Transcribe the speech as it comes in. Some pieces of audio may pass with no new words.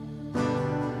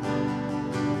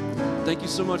Thank you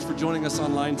so much for joining us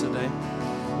online today.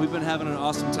 We've been having an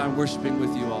awesome time worshiping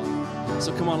with you all.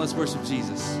 So come on, let's worship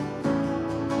Jesus.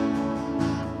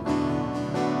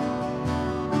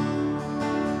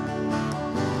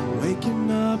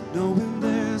 Waking up knowing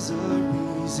there's a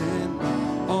reason.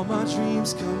 All my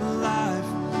dreams come alive.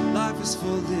 Life is for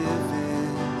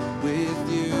living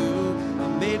with you. I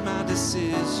made my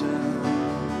decision.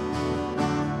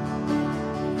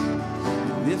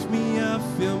 Lift me up,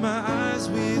 fill my eyes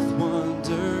with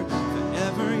wonder.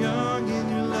 Forever young in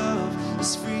your love,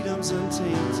 this freedom's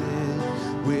untainted.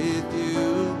 With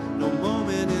you, no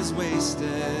moment is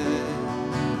wasted.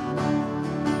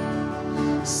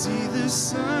 See the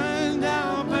sun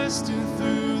now bursting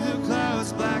through the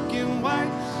clouds, black and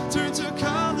white, turn to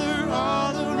color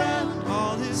all around.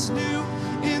 All is new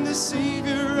in the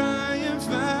Savior I am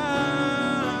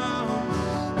found.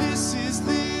 This is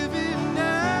living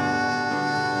now.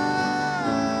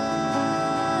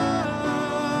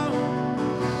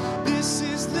 This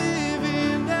is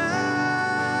living now.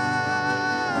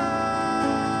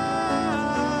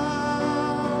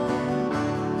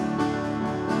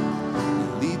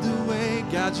 Lead the way,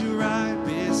 guide you right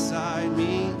beside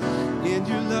me. In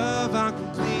your love I'm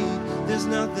complete. There's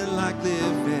nothing like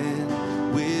living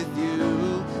with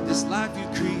you. This life you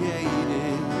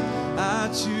created, I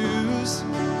choose.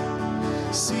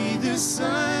 See the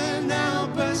sun now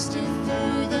bursting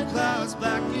through the clouds,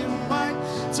 black and white,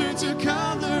 turn to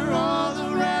color all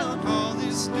around. All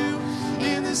is new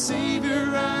in the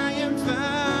Savior I am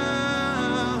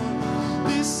found.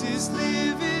 This is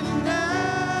living now.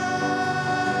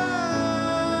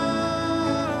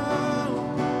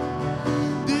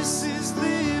 This is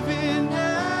living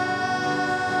now.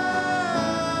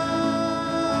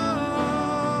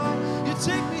 You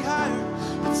take me higher,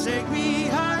 you take me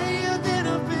higher than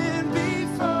I've been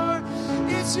before.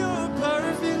 It's your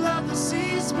perfect love that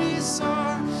sees me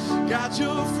soar. God,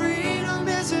 your freedom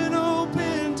is an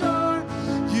open door.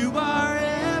 You are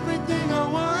everything I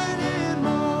want and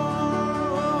more.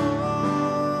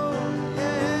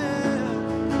 Yeah.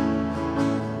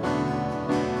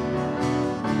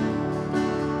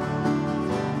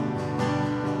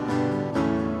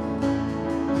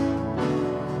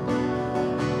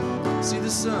 See the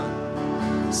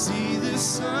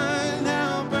sun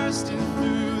now bursting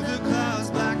through the clouds,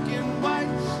 black and white,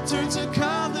 turn to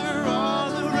color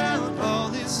all around.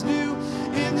 All is new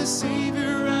in the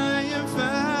Savior I am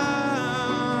found.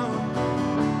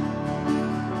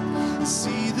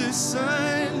 See the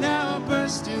sun now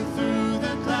bursting through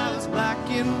the clouds, black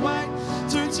and white,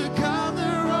 turn to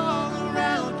color all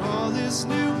around. All is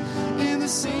new in the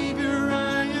Savior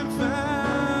I am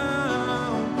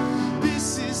found.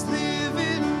 This is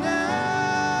living now.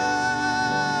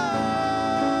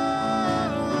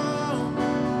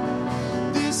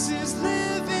 This is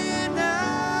living now.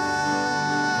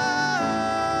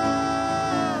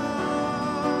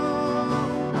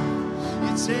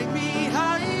 You take me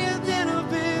higher than I've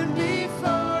been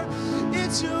before.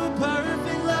 It's your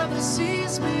perfect love that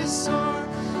sees me soar.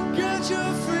 God,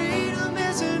 your freedom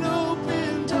is an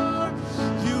open door.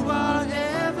 You are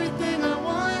everything I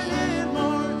want and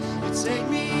more. You take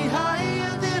me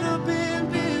higher than I've been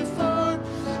before.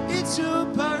 It's your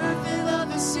perfect love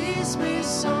that sees me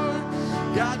soar.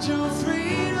 God, your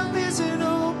freedom is an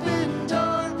open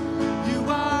door. You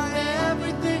are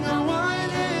everything I want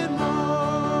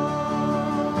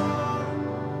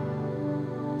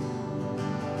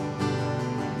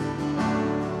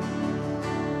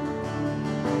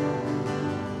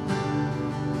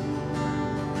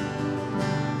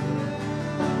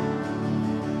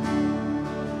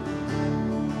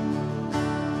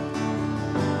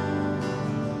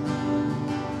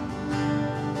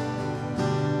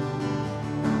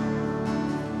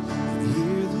and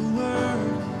hear the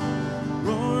word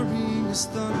roaring as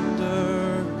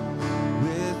thunder,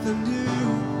 with a new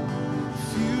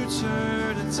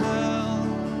future to tell.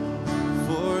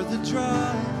 For the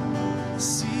dry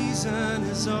season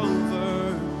is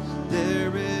over,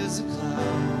 there is a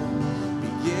cloud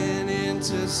beginning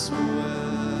to swell.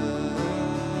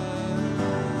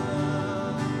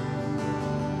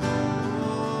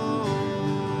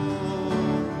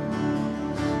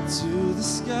 To the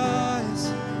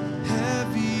skies,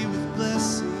 heavy with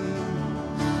blessing,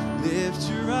 lift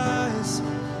your eyes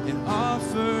and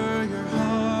offer your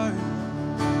heart.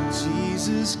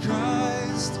 Jesus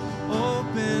Christ,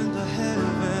 open the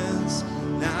heavens,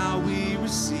 now we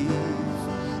receive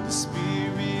the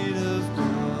Spirit of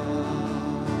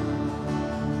God.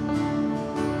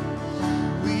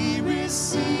 We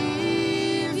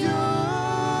receive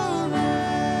your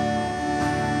reign.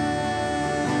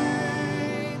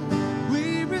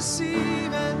 We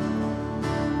receive it.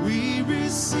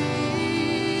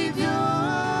 receive your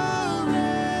reign.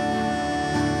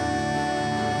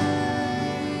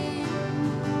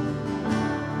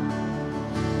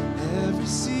 Every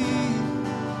seed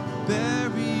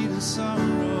buried in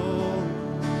sorrow,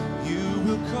 you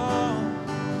will call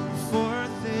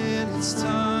forth in its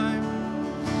time.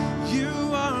 You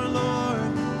are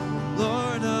Lord,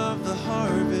 Lord of the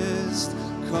harvest,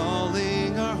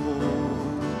 calling our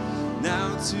hope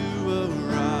now to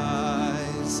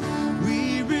arise.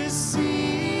 We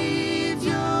receive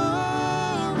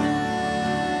your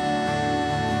reign.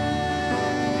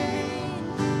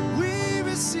 We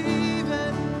receive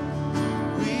it.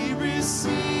 We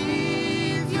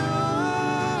receive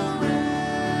your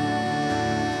reign.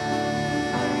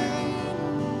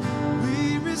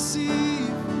 We receive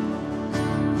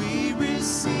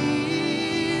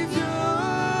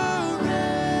your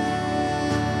reign.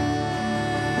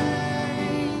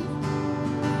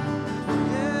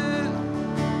 Yeah,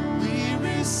 we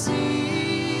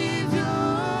receive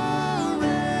your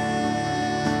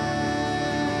reign.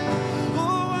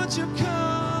 Oh, won't you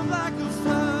come like a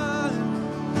flood,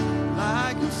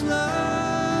 like a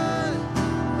flood,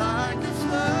 like a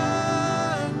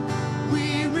flood. We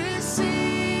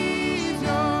receive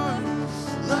your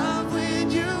love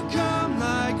when you come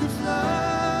like a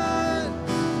flood,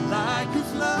 like a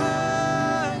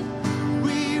flood.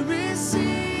 We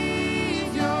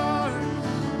receive your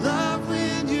love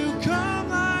when you come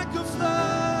like a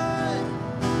flood,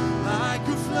 like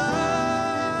a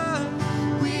flood.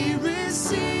 We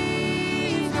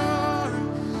receive your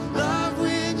love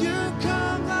when you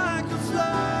come like a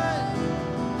flood,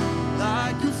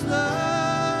 like a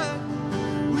flood.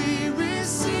 We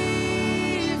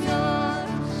receive your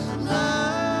love.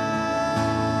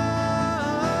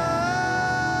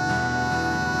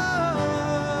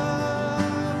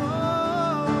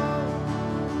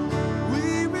 We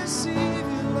receive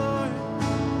you, Lord.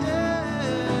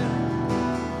 Yeah.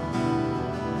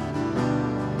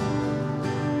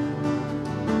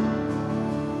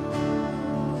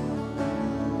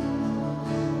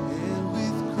 And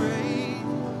with great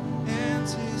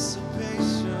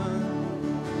anticipation,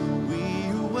 we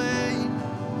await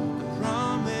the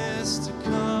promise to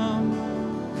come,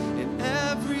 and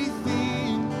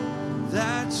everything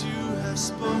that you have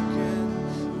spoken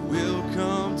will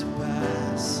come to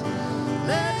pass.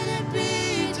 Let it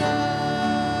be done.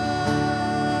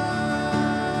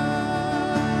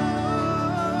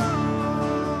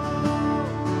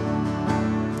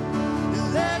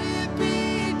 Let it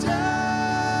be done.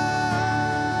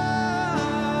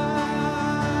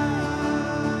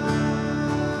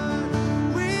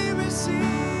 We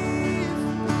receive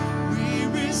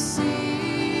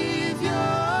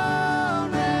your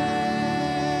reign.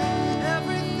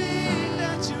 Everything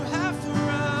that you have for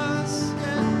us,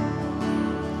 yeah.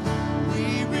 We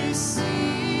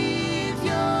receive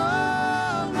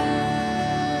your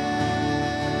reign.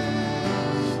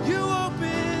 You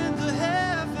open the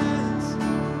heavens.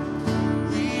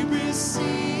 We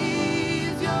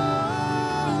receive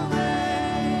your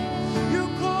reign. You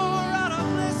pour out a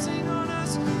blessing on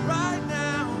us right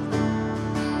now.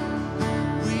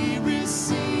 We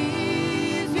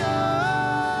receive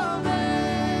your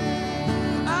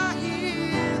reign. I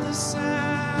hear the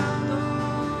sound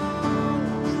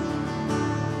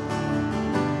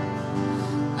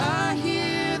I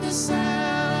hear the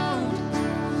sound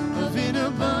of an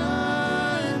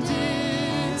abundance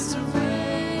of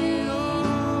rain.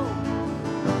 Oh,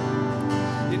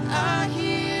 and I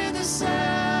hear the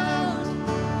sound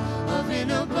of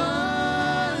an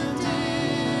abundance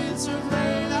of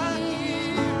rain. I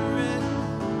hear it.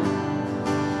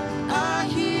 I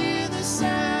hear the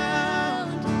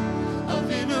sound of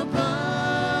an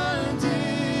abundance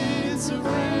of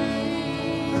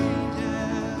rain.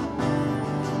 Yeah.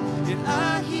 And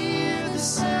I hear the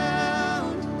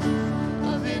sound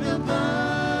of an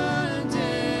abundance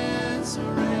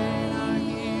of rain. I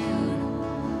hear it.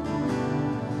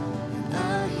 And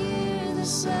I hear the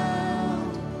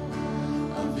sound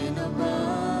of an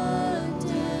abundance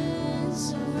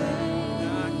of rain.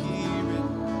 I hear it.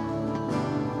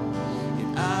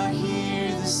 And I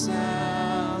hear the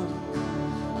sound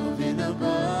of an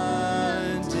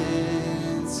abundance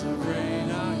of rain.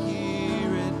 I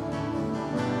hear it.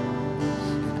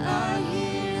 And I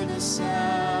hear the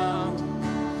sound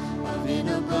of an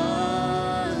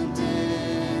abundance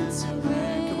of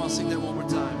rain. Come on, sing that one more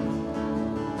time.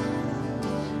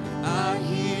 I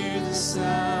hear the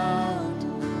sound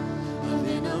of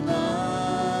an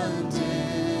abundance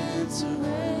of rain.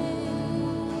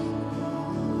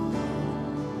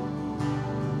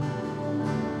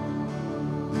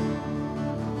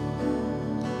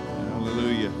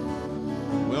 Hallelujah.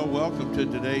 welcome to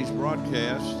today's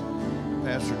broadcast.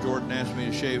 Pastor Jordan asked me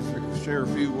to share a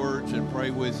few words and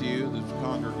pray with you, this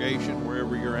congregation,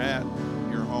 wherever you're at,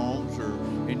 in your homes or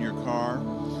in your car.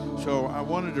 So I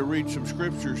wanted to read some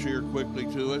scriptures here quickly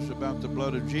to us about the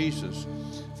blood of Jesus.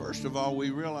 First of all,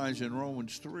 we realize in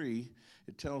Romans 3,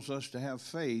 it tells us to have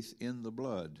faith in the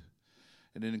blood.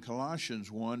 And in Colossians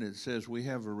 1, it says we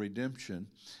have a redemption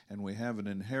and we have an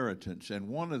inheritance. And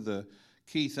one of the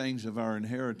key things of our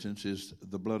inheritance is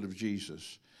the blood of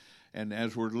Jesus. And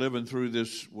as we're living through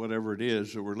this, whatever it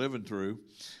is that we're living through,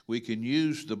 we can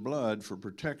use the blood for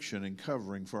protection and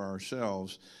covering for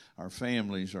ourselves, our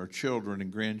families, our children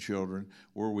and grandchildren,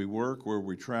 where we work, where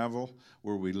we travel,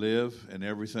 where we live, and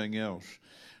everything else.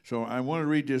 So I want to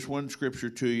read this one scripture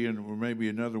to you, and maybe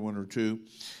another one or two.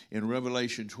 In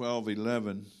Revelation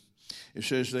 12:11, it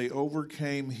says, they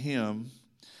overcame him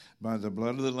by the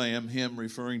blood of the Lamb, him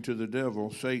referring to the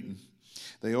devil, Satan.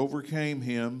 They overcame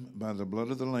him by the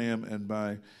blood of the Lamb and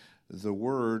by the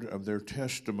word of their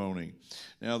testimony.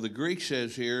 Now, the Greek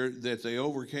says here that they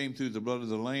overcame through the blood of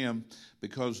the Lamb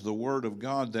because the word of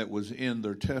God that was in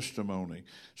their testimony.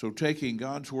 So taking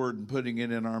God's word and putting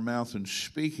it in our mouth and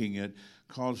speaking it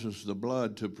causes the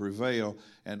blood to prevail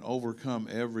and overcome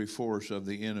every force of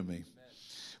the enemy.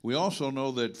 We also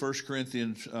know that 1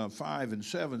 Corinthians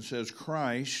 5:7 says,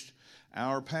 Christ,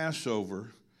 our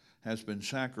Passover, has been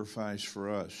sacrificed for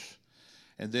us.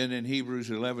 And then in Hebrews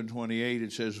 11:28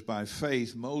 it says, by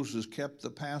faith Moses kept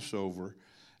the Passover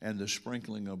and the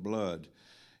sprinkling of blood.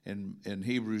 In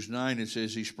Hebrews 9 it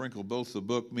says he sprinkled both the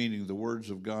book, meaning the words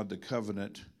of God, the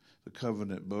covenant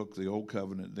book, the old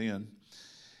covenant then,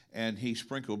 and he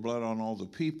sprinkled blood on all the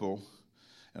people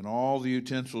and all the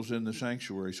utensils in the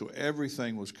sanctuary. So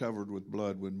everything was covered with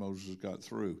blood when Moses got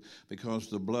through, because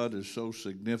the blood is so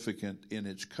significant in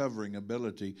its covering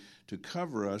ability to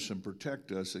cover us and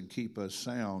protect us and keep us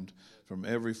sound from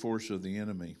every force of the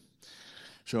enemy.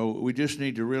 So we just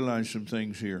need to realize some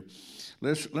things here.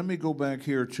 Let me go back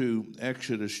here to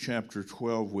Exodus chapter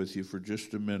 12 with you for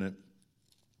just a minute.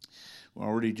 We'll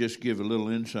already just give a little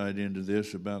insight into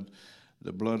this about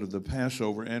the blood of the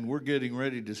Passover, and we're getting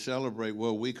ready to celebrate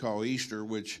what we call Easter,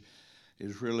 which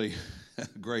is really a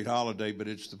great holiday, but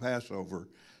it's the Passover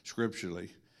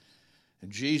scripturally.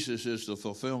 And Jesus is the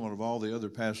fulfillment of all the other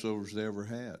Passovers they ever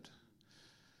had.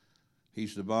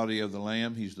 He's the body of the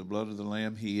Lamb. He's the blood of the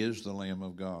Lamb. He is the Lamb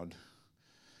of God.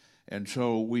 And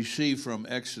so we see from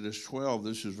Exodus 12,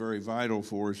 this is very vital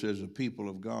for us as a people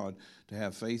of God, to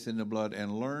have faith in the blood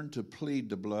and learn to plead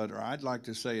the blood, or I'd like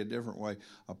to say a different way,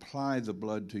 apply the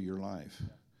blood to your life.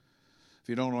 If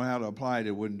you don't know how to apply it,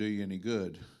 it wouldn't do you any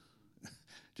good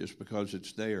just because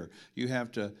it's there. You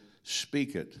have to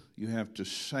speak it. You have to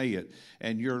say it.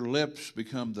 And your lips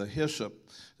become the hyssop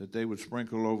that they would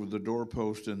sprinkle over the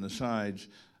doorpost and the sides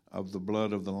of the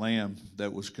blood of the lamb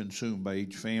that was consumed by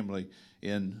each family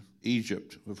in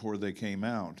Egypt before they came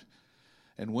out.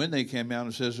 And when they came out,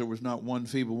 it says there was not one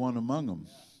feeble one among them.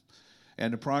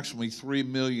 And approximately 3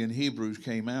 million Hebrews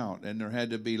came out, and there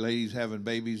had to be ladies having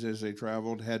babies as they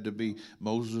traveled.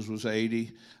 Moses was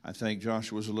 80. I think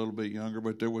Joshua was a little bit younger,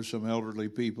 but there was some elderly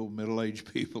people,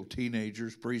 middle-aged people,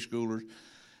 teenagers, preschoolers,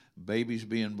 babies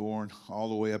being born, all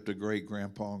the way up to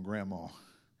great-grandpa and grandma.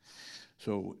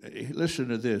 So listen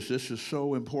to this. This is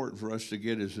so important for us to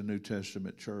get as a New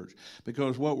Testament church,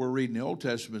 because what we're reading in the Old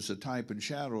Testament is a type and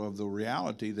shadow of the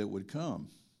reality that would come.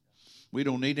 We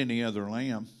don't need any other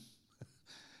lamb.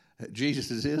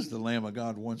 Jesus is the Lamb of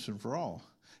God once and for all.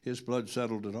 His blood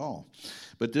settled it all.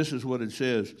 But this is what it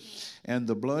says. And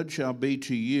the blood shall be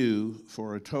to you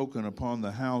for a token upon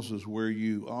the houses where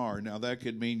you are. Now that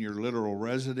could mean your literal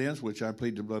residence, which I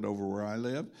plead the blood over where I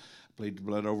live. Plead the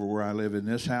blood over where I live in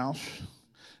this house,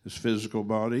 this physical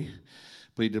body.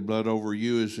 Plead the blood over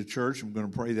you as a church. I'm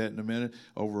going to pray that in a minute.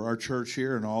 Over our church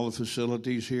here and all the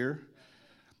facilities here.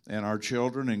 And our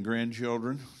children and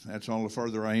grandchildren. That's all the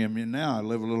further I am in now. I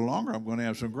live a little longer. I'm going to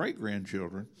have some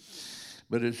great-grandchildren.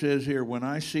 But it says here, when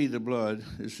I see the blood,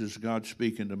 this is God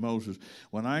speaking to Moses,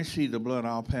 when I see the blood,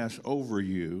 I'll pass over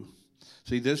you.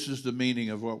 See, this is the meaning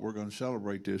of what we're going to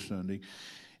celebrate this Sunday.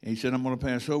 And he said, I'm going to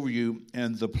pass over you,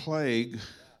 and the plague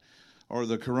or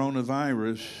the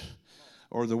coronavirus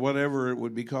or the whatever it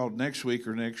would be called next week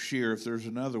or next year, if there's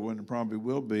another one, it probably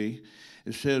will be.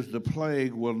 It says the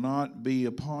plague will not be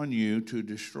upon you to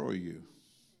destroy you.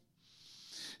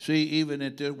 See, even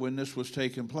when this was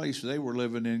taking place, they were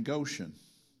living in Goshen,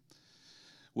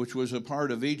 which was a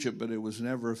part of Egypt, but it was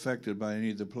never affected by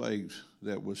any of the plagues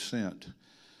that was sent.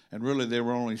 And really, they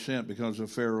were only sent because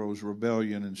of Pharaoh's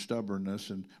rebellion and stubbornness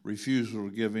and refusal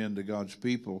to give in to God's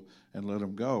people and let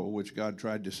them go, which God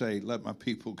tried to say, let my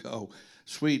people go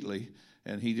sweetly.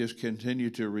 And he just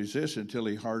continued to resist until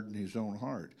he hardened his own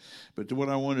heart. But what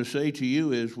I want to say to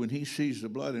you is when he sees the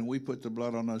blood, and we put the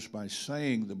blood on us by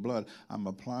saying the blood, I'm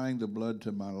applying the blood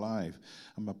to my life.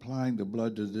 I'm applying the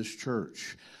blood to this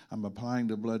church. I'm applying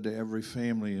the blood to every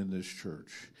family in this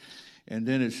church. And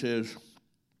then it says,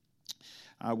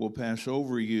 I will pass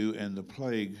over you, and the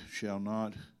plague shall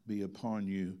not be upon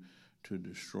you to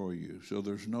destroy you. So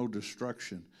there's no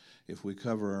destruction if we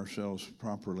cover ourselves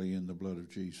properly in the blood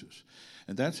of Jesus.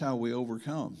 And that's how we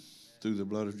overcome, through the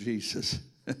blood of Jesus.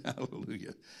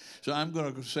 Hallelujah. So I'm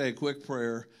going to say a quick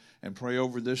prayer and pray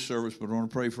over this service, but I want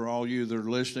to pray for all you that are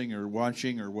listening or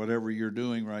watching or whatever you're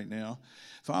doing right now.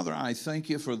 Father, I thank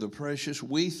you for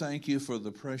we thank you for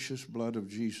the precious blood of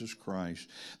Jesus Christ.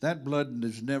 That blood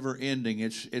is never ending.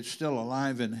 It's still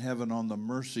alive in heaven on the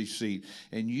mercy seat.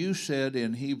 And you said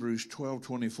in Hebrews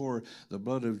 12:24, the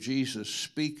blood of Jesus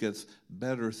speaketh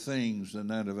better things than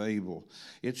that of Abel.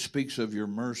 It speaks of your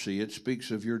mercy. It speaks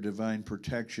of your divine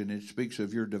protection. It speaks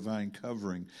of your divine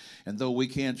covering. And though we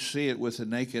can't see it with the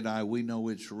naked eye, we know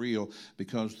it's real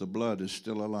because the blood is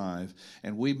still alive.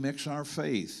 And we mix our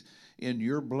faith in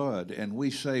your blood, and we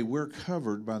say we're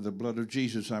covered by the blood of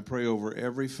Jesus. I pray over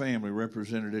every family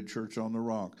represented at Church on the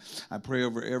Rock. I pray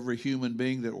over every human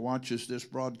being that watches this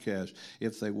broadcast.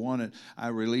 If they want it, I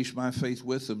release my faith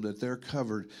with them that they're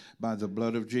covered by the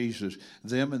blood of Jesus.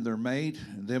 Them and their mate,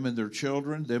 them and their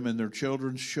children, them and their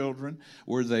children's children,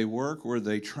 where they work, where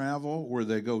they travel, where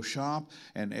they go shop,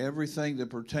 and everything that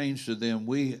pertains to them,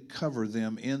 we cover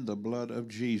them in the blood of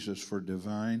Jesus for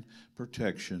divine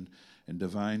protection and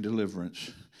divine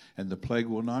deliverance. And the plague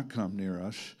will not come near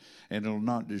us, and it will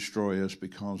not destroy us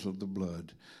because of the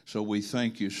blood. So we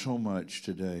thank you so much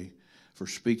today for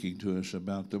speaking to us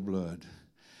about the blood.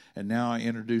 And now I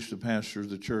introduce the pastor of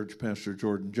the church, Pastor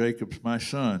Jordan Jacobs, my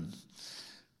son.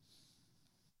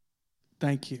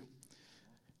 Thank you.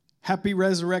 Happy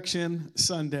Resurrection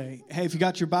Sunday. Hey, if you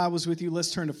got your Bibles with you,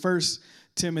 let's turn to 1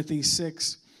 Timothy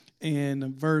 6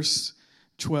 and verse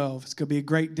 12. It's going to be a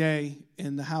great day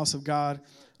in the house of God.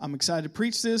 I'm excited to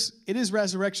preach this. It is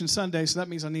Resurrection Sunday, so that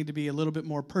means I need to be a little bit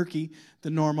more perky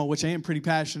than normal, which I am pretty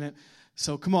passionate.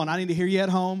 So come on, I need to hear you at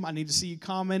home. I need to see you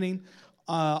commenting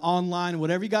online.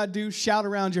 Whatever you got to do, shout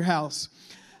around your house.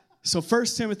 So 1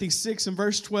 Timothy 6 and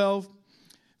verse 12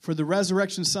 for the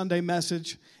Resurrection Sunday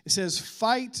message. It says,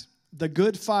 fight the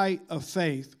good fight of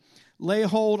faith. Lay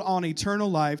hold on eternal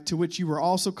life, to which you were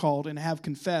also called and have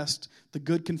confessed the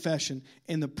good confession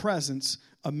in the presence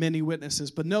of many witnesses.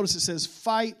 But notice it says,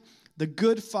 fight the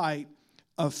good fight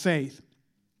of faith.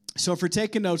 So if you're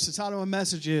taking notes, the title of my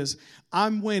message is,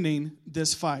 I'm winning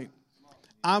this fight.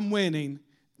 I'm winning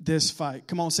this fight.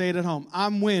 Come on, say it at home.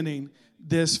 I'm winning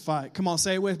this fight. Come on,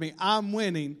 say it with me. I'm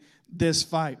winning this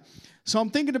fight. So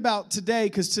I'm thinking about today,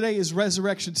 because today is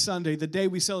Resurrection Sunday, the day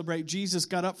we celebrate Jesus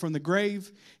got up from the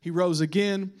grave. He rose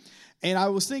again. And I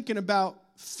was thinking about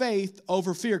faith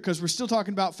over fear, because we're still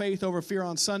talking about faith over fear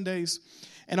on Sundays.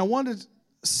 And I wanted to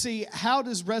see, how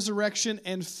does resurrection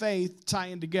and faith tie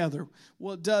in together?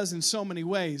 Well, it does in so many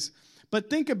ways. But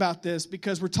think about this,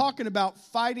 because we're talking about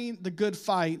fighting the good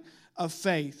fight of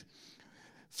faith.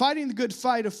 Fighting the good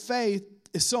fight of faith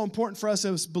is so important for us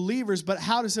as believers, but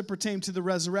how does it pertain to the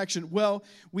resurrection? Well,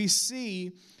 we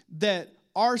see that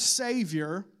our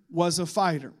Savior was a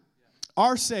fighter.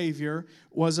 Our Savior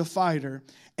was a fighter.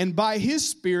 And by His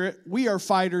Spirit, we are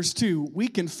fighters too. We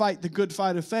can fight the good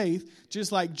fight of faith,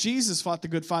 just like Jesus fought the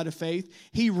good fight of faith.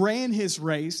 He ran His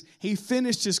race. He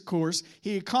finished His course.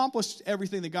 He accomplished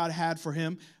everything that God had for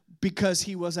Him because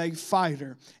He was a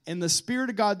fighter. And the Spirit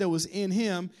of God that was in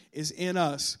Him is in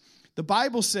us. The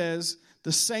Bible says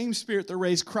the same Spirit that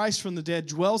raised Christ from the dead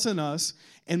dwells in us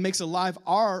and makes alive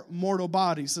our mortal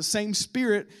bodies. The same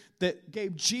Spirit that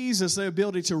gave Jesus the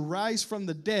ability to rise from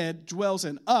the dead dwells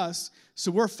in us,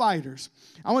 so we're fighters.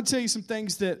 I want to tell you some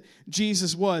things that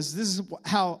Jesus was. This is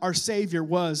how our Savior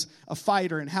was a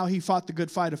fighter and how He fought the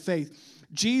good fight of faith.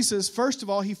 Jesus, first of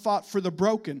all, He fought for the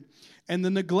broken and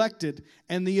the neglected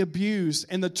and the abused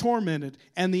and the tormented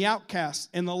and the outcast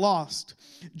and the lost.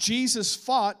 Jesus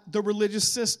fought the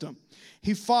religious system.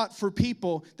 He fought for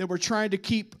people that were trying to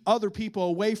keep other people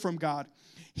away from God.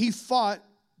 He fought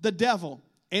the devil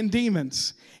and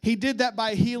demons. He did that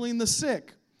by healing the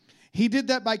sick. He did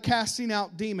that by casting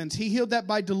out demons. He healed that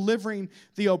by delivering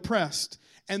the oppressed.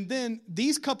 And then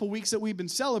these couple weeks that we've been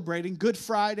celebrating, Good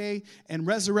Friday and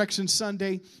Resurrection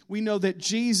Sunday, we know that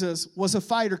Jesus was a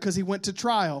fighter because he went to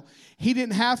trial. He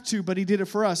didn't have to, but he did it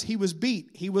for us. He was beat.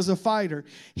 He was a fighter.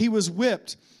 He was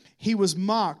whipped. He was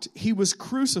mocked. He was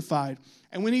crucified.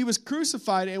 And when he was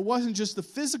crucified, it wasn't just the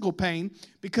physical pain,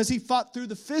 because he fought through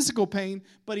the physical pain,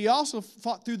 but he also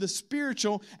fought through the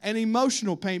spiritual and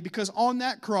emotional pain, because on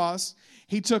that cross,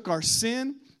 he took our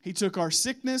sin, he took our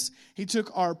sickness, he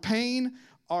took our pain,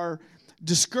 our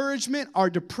discouragement, our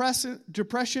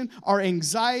depression, our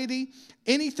anxiety,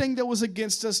 anything that was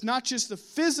against us, not just the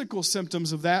physical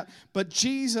symptoms of that, but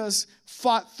Jesus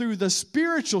fought through the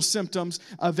spiritual symptoms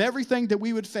of everything that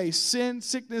we would face: sin,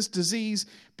 sickness, disease,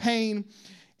 pain,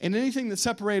 and anything that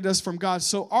separated us from God.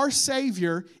 So our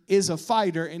Savior is a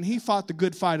fighter, and he fought the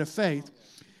good fight of faith.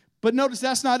 But notice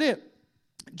that's not it.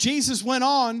 Jesus went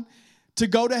on to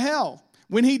go to hell.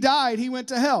 When he died, he went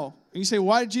to hell. And you say,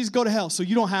 why did Jesus go to hell? So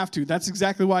you don't have to. That's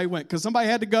exactly why he went. Because somebody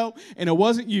had to go, and it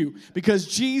wasn't you. Because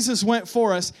Jesus went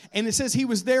for us. And it says he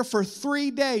was there for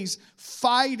 3 days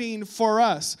fighting for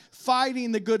us,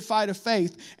 fighting the good fight of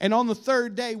faith. And on the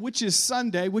third day, which is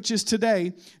Sunday, which is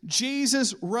today,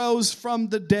 Jesus rose from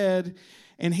the dead,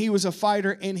 and he was a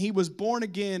fighter, and he was born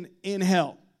again in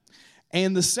hell.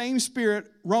 And the same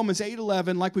Spirit, Romans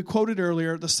 8:11, like we quoted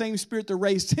earlier, the same Spirit that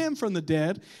raised him from the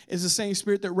dead is the same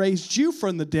Spirit that raised you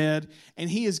from the dead. And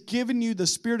he has given you the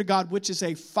Spirit of God, which is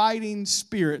a fighting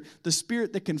spirit, the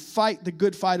Spirit that can fight the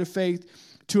good fight of faith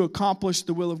to accomplish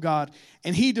the will of God.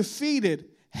 And he defeated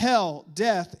hell,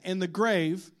 death, and the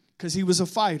grave because he was a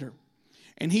fighter.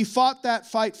 And he fought that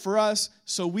fight for us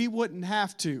so we wouldn't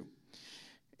have to.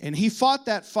 And he fought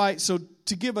that fight so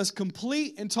to give us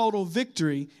complete and total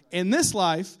victory in this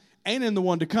life and in the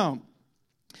one to come.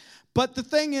 But the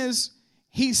thing is,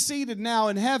 he's seated now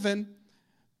in heaven,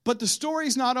 but the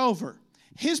story's not over.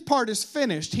 His part is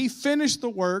finished. He finished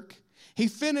the work. He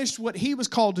finished what he was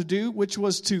called to do, which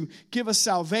was to give us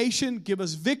salvation, give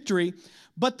us victory.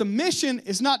 But the mission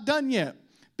is not done yet,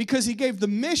 because he gave the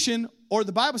mission, or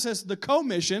the Bible says the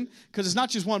commission, because it's not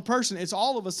just one person, it's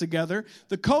all of us together,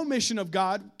 the commission of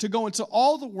God to go into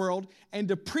all the world and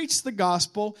to preach the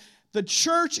gospel. The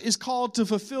church is called to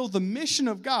fulfill the mission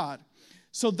of God.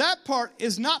 So that part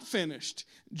is not finished.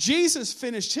 Jesus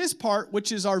finished his part,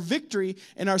 which is our victory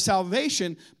and our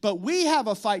salvation, but we have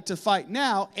a fight to fight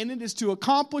now, and it is to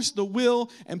accomplish the will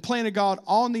and plan of God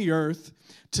on the earth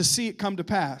to see it come to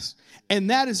pass. And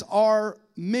that is our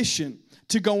mission,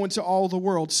 to go into all the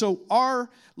world. So our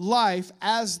life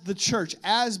as the church,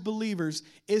 as believers,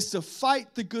 is to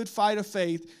fight the good fight of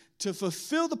faith, to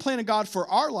fulfill the plan of God for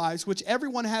our lives, which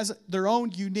everyone has their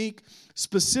own unique,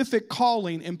 specific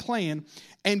calling and plan.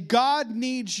 And God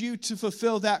needs you to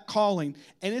fulfill that calling.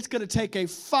 And it's going to take a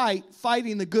fight,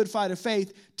 fighting the good fight of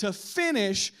faith, to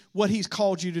finish what he's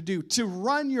called you to do, to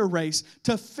run your race,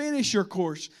 to finish your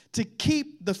course, to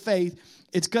keep the faith.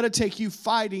 It's going to take you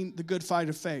fighting the good fight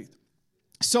of faith.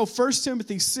 So 1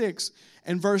 Timothy 6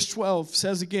 and verse 12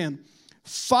 says again,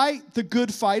 fight the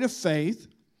good fight of faith,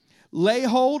 lay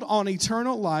hold on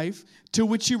eternal life, to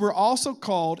which you were also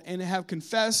called and have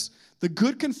confessed the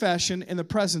good confession in the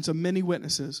presence of many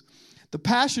witnesses. The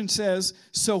Passion says,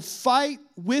 so fight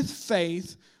with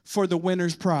faith for the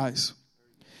winner's prize.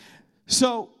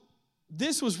 So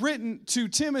this was written to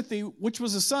Timothy, which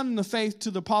was a son in the faith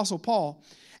to the Apostle Paul.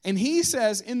 And he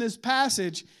says in this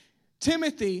passage,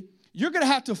 Timothy, you're going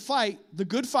to have to fight the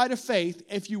good fight of faith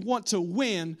if you want to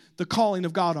win the calling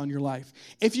of God on your life.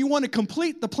 If you want to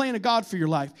complete the plan of God for your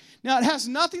life. Now, it has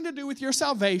nothing to do with your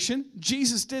salvation.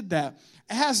 Jesus did that.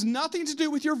 It has nothing to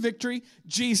do with your victory.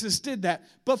 Jesus did that.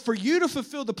 But for you to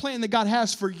fulfill the plan that God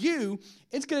has for you,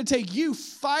 it's going to take you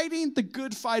fighting the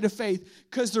good fight of faith,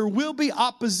 because there will be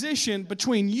opposition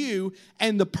between you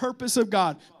and the purpose of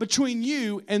God, between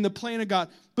you and the plan of God,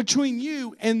 between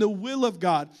you and the will of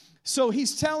God. So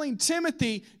he's telling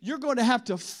Timothy, you're going to have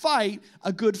to fight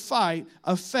a good fight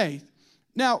of faith.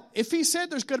 Now, if he said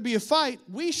there's going to be a fight,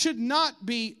 we should not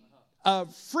be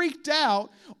freaked out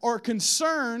or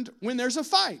concerned when there's a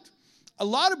fight. A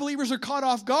lot of believers are caught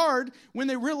off guard when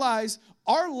they realize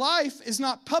our life is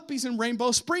not puppies and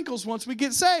rainbow sprinkles once we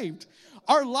get saved.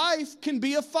 Our life can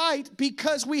be a fight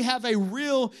because we have a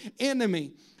real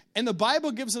enemy. And the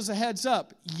Bible gives us a heads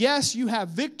up. Yes, you have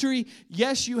victory.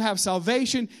 Yes, you have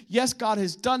salvation. Yes, God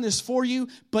has done this for you,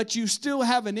 but you still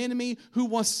have an enemy who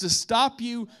wants to stop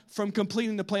you from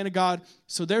completing the plan of God.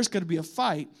 So there's going to be a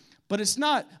fight, but it's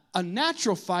not a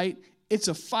natural fight. It's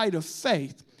a fight of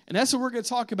faith. And that's what we're going to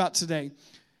talk about today.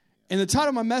 In the title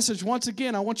of my message, once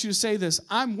again, I want you to say this: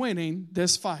 I'm winning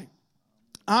this fight.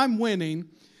 I'm winning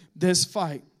this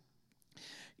fight.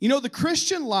 You know, the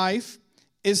Christian life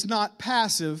is not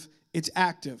passive, it's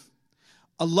active.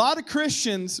 A lot of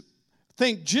Christians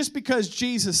think just because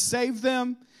Jesus saved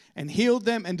them and healed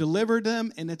them and delivered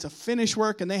them and it's a finished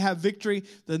work and they have victory,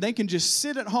 then they can just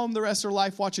sit at home the rest of their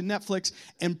life watching Netflix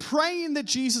and praying that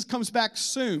Jesus comes back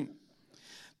soon.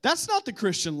 That's not the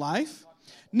Christian life.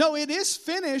 No, it is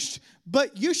finished,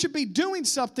 but you should be doing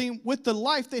something with the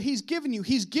life that he's given you.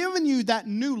 He's given you that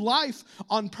new life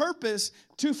on purpose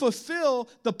to fulfill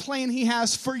the plan he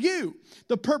has for you,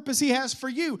 the purpose he has for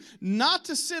you, not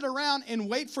to sit around and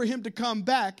wait for him to come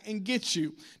back and get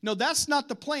you. No, that's not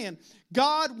the plan.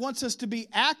 God wants us to be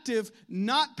active,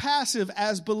 not passive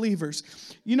as believers.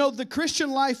 You know, the Christian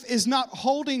life is not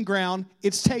holding ground,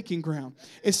 it's taking ground.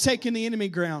 It's taking the enemy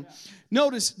ground.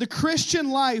 Notice, the Christian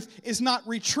life is not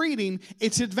retreating,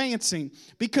 it's advancing.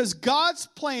 Because God's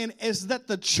plan is that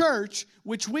the church,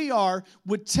 which we are,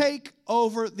 would take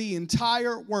over the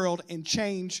entire world and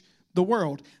change the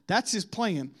world. That's his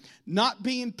plan. Not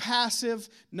being passive,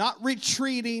 not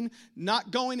retreating,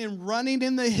 not going and running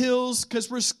in the hills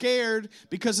because we're scared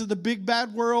because of the big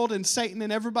bad world and Satan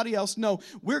and everybody else. No,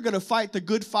 we're going to fight the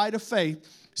good fight of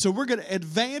faith. So we're going to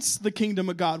advance the kingdom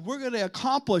of God. We're going to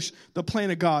accomplish the plan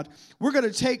of God. We're going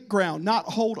to take ground, not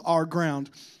hold our ground.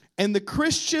 And the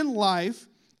Christian life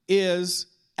is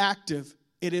active.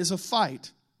 It is a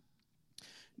fight.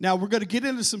 Now, we're going to get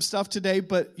into some stuff today,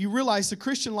 but you realize the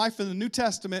Christian life in the New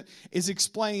Testament is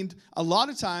explained a lot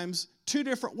of times two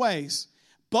different ways.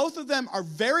 Both of them are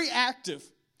very active,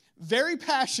 very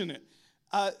passionate.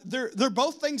 They're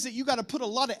both things that you got to put a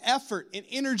lot of effort and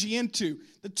energy into.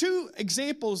 The two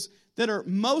examples that are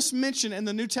most mentioned in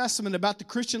the New Testament about the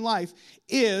Christian life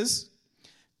is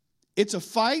it's a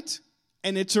fight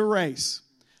and it's a race.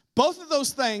 Both of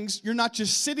those things, you're not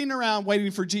just sitting around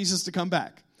waiting for Jesus to come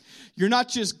back. You're not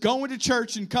just going to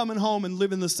church and coming home and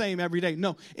living the same every day.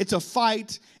 No, it's a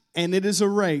fight and it is a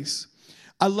race.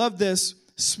 I love this.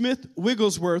 Smith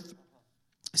Wigglesworth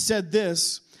said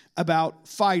this about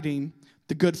fighting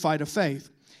the good fight of faith.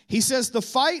 He says, the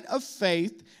fight of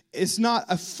faith is not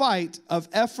a fight of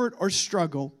effort or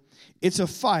struggle. It's a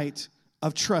fight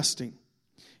of trusting.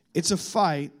 It's a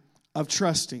fight of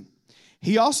trusting.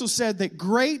 He also said that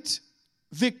great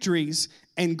victories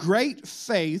and great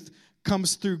faith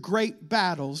comes through great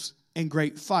battles and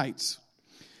great fights.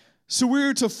 So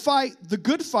we're to fight the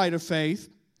good fight of faith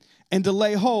and to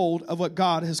lay hold of what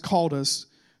God has called us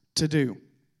to do.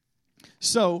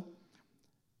 So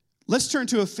let's turn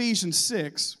to Ephesians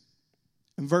 6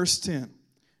 and verse 10.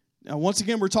 Now, once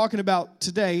again, we're talking about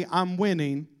today, I'm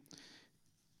winning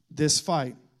this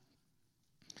fight.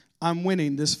 I'm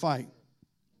winning this fight.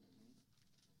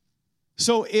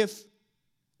 So if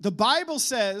the Bible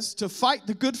says to fight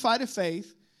the good fight of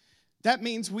faith, that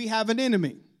means we have an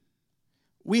enemy.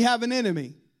 We have an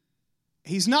enemy.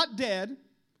 He's not dead,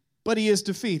 but he is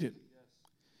defeated.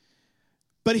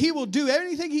 But he will do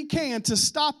anything he can to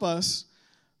stop us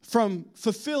from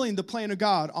fulfilling the plan of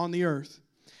God on the earth.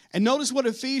 And notice what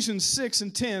Ephesians 6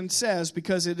 and 10 says,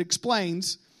 because it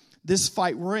explains this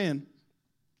fight we're in.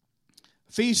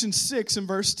 Ephesians 6 and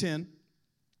verse 10.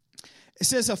 It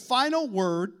says, a final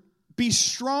word, be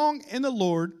strong in the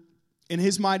Lord in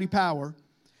his mighty power.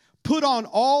 Put on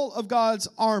all of God's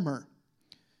armor.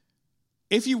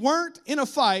 If you weren't in a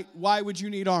fight, why would you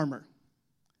need armor?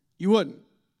 You wouldn't.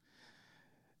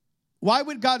 Why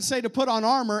would God say to put on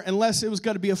armor unless it was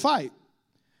going to be a fight?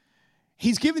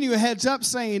 He's giving you a heads up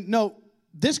saying, no,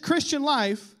 this Christian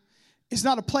life is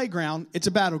not a playground, it's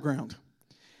a battleground.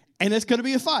 And it's going to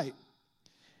be a fight.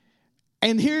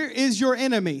 And here is your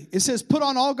enemy. It says, put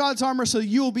on all God's armor so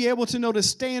you will be able to know to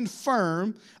stand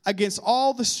firm against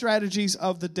all the strategies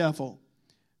of the devil.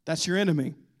 That's your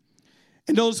enemy.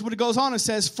 And notice what it goes on. It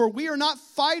says, for we are not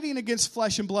fighting against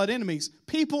flesh and blood enemies.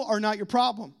 People are not your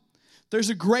problem. There's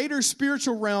a greater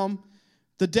spiritual realm,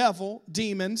 the devil,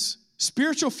 demons,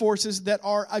 spiritual forces that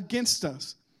are against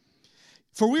us.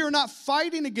 For we are not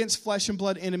fighting against flesh and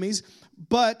blood enemies,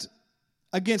 but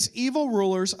against evil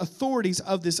rulers, authorities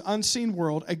of this unseen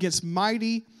world, against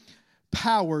mighty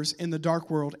powers in the dark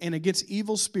world, and against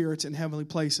evil spirits in heavenly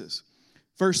places.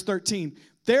 Verse 13,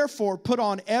 therefore put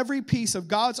on every piece of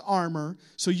God's armor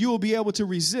so you will be able to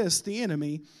resist the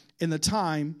enemy in the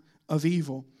time of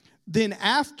evil. Then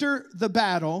after the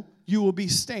battle, you will be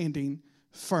standing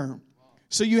firm.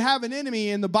 So you have an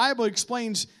enemy, and the Bible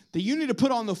explains that you need to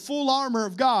put on the full armor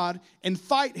of God and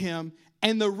fight him.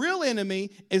 And the real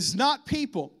enemy is not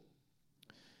people.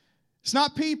 It's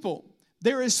not people.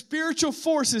 There is spiritual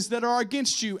forces that are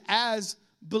against you as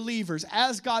believers,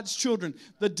 as God's children.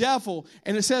 The devil,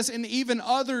 and it says, and even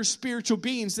other spiritual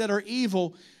beings that are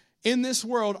evil in this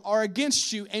world are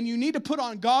against you, and you need to put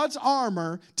on God's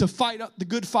armor to fight the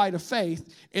good fight of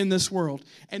faith in this world.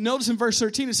 And notice in verse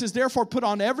 13, it says, therefore put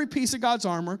on every piece of God's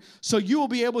armor so you will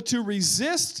be able to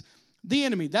resist the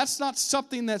enemy. That's not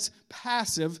something that's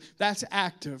passive, that's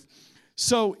active.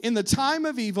 So in the time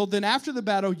of evil, then after the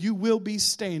battle, you will be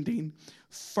standing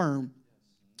firm.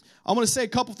 I want to say a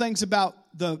couple things about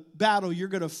the battle you're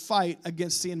going to fight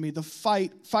against the enemy,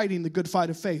 fighting the good fight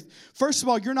of faith. First of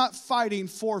all, you're not fighting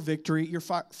for victory, you're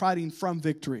fighting from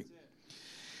victory.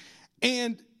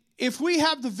 And if we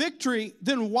have the victory,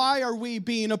 then why are we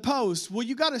being opposed? Well,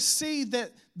 you got to see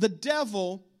that the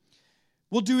devil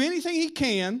will do anything he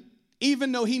can,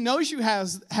 even though he knows you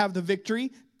have the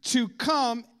victory, to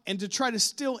come and to try to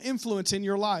steal influence in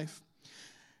your life.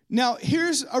 Now,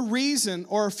 here's a reason,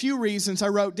 or a few reasons I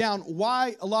wrote down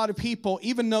why a lot of people,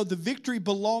 even though the victory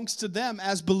belongs to them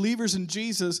as believers in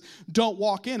Jesus, don't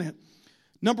walk in it.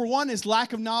 Number one is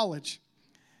lack of knowledge.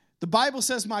 The Bible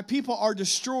says, my people are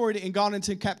destroyed and gone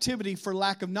into captivity for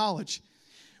lack of knowledge.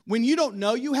 When you don't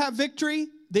know you have victory,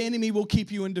 the enemy will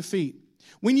keep you in defeat.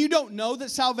 When you don't know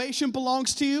that salvation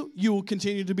belongs to you, you will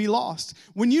continue to be lost.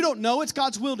 When you don't know it's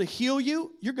God's will to heal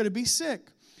you, you're going to be sick.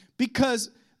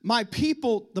 Because my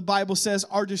people, the Bible says,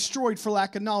 are destroyed for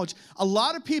lack of knowledge. A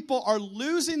lot of people are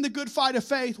losing the good fight of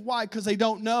faith. Why? Because they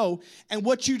don't know. And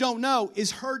what you don't know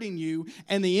is hurting you.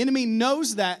 And the enemy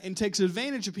knows that and takes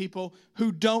advantage of people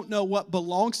who don't know what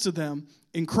belongs to them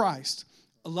in Christ.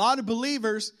 A lot of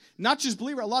believers, not just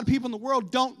believers, a lot of people in the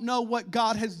world don't know what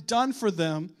God has done for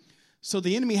them. So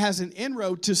the enemy has an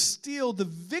inroad to steal the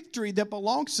victory that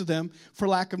belongs to them for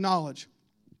lack of knowledge.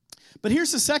 But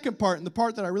here's the second part, and the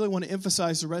part that I really want to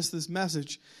emphasize the rest of this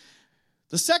message.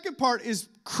 The second part is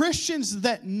Christians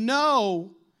that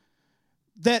know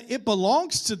that it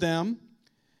belongs to them,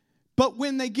 but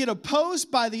when they get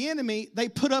opposed by the enemy, they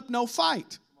put up no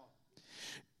fight.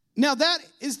 Now, that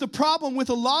is the problem with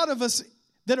a lot of us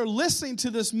that are listening to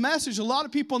this message. A lot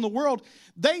of people in the world,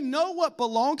 they know what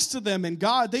belongs to them in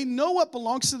God. They know what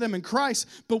belongs to them in Christ.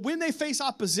 But when they face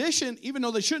opposition, even though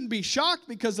they shouldn't be shocked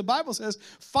because the Bible says,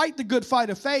 fight the good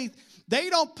fight of faith, they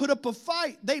don't put up a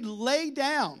fight. They lay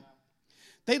down.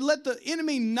 They let the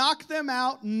enemy knock them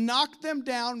out, knock them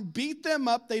down, beat them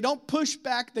up. They don't push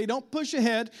back. They don't push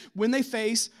ahead when they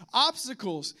face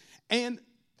obstacles. And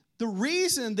the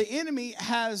reason the enemy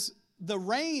has the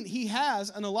reign he has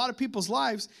in a lot of people's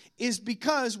lives is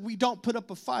because we don't put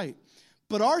up a fight.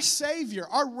 But our Savior,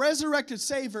 our resurrected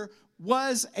Savior,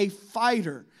 was a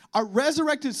fighter. Our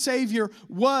resurrected Savior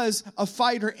was a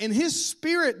fighter, and His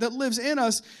Spirit that lives in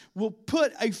us will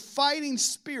put a fighting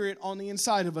spirit on the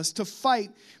inside of us to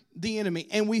fight the enemy,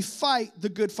 and we fight the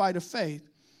good fight of faith.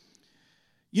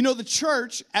 You know, the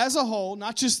church as a whole,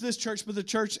 not just this church, but the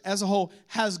church as a whole,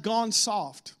 has gone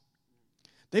soft.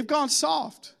 They've gone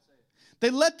soft. They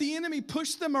let the enemy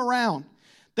push them around.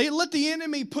 They let the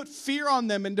enemy put fear on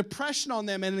them and depression on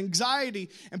them and anxiety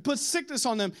and put sickness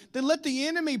on them. They let the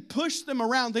enemy push them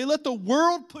around. They let the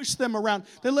world push them around.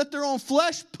 They let their own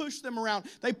flesh push them around.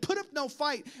 They put up no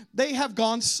fight. They have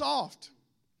gone soft.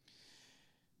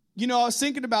 You know, I was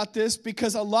thinking about this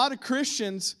because a lot of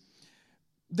Christians,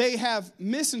 they have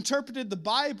misinterpreted the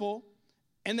Bible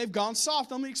and they've gone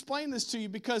soft. Let me explain this to you,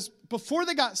 because before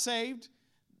they got saved,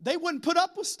 they wouldn't put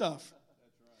up with stuff.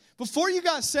 Before you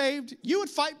got saved, you would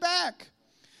fight back.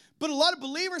 But a lot of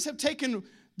believers have taken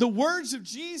the words of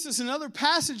Jesus and other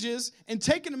passages and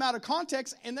taken them out of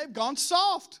context, and they've gone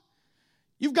soft.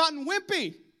 You've gotten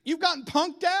wimpy. You've gotten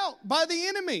punked out by the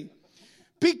enemy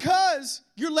because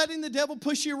you're letting the devil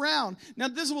push you around. Now,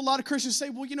 this is what a lot of Christians say.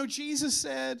 Well, you know, Jesus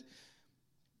said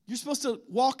you're supposed to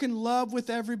walk in love with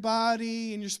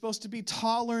everybody, and you're supposed to be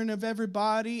tolerant of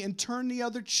everybody and turn the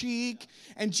other cheek,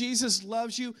 and Jesus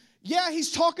loves you. Yeah,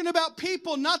 He's talking about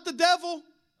people, not the devil.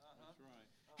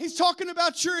 He's talking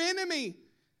about your enemy.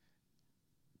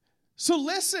 So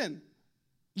listen.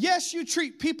 Yes, you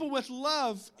treat people with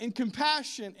love and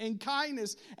compassion and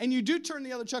kindness, and you do turn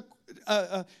the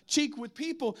other cheek with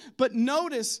people. But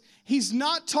notice, He's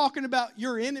not talking about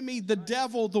your enemy, the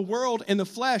devil, the world, and the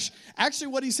flesh. Actually,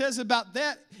 what He says about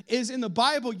that is in the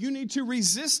Bible, you need to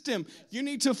resist him. You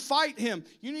need to fight him.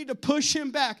 You need to push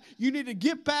him back. You need to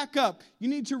get back up. You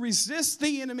need to resist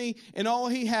the enemy and all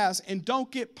he has, and don't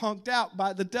get punked out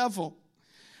by the devil.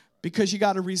 Because you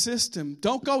got to resist him.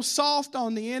 Don't go soft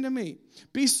on the enemy.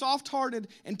 Be soft-hearted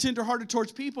and tender-hearted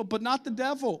towards people, but not the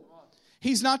devil.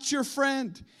 He's not your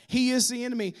friend. He is the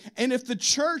enemy. And if the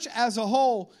church as a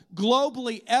whole,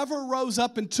 globally, ever rose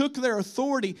up and took their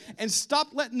authority and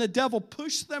stopped letting the devil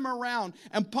push them around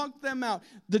and punk them out,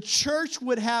 the church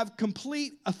would have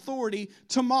complete authority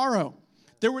tomorrow.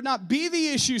 There would not be the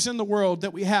issues in the world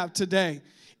that we have today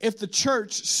if the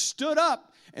church stood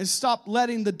up and stopped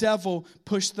letting the devil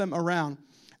push them around.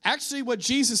 Actually, what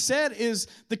Jesus said is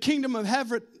the kingdom of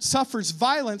heaven suffers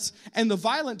violence, and the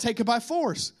violent take it by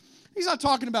force. He's not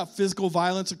talking about physical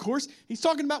violence, of course. He's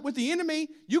talking about with the enemy,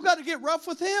 you got to get rough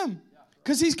with him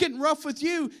because he's getting rough with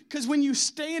you. Because when you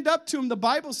stand up to him, the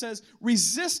Bible says,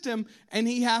 resist him, and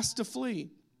he has to flee.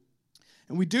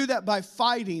 And we do that by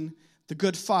fighting the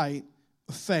good fight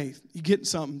of faith. You getting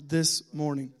something this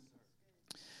morning?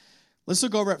 Let's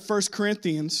look over at 1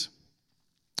 Corinthians.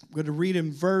 I'm going to read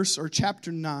in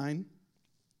chapter 9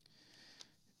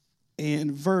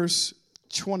 and verse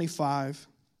 25.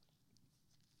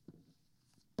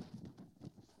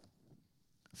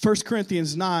 1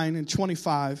 Corinthians 9 and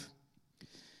 25.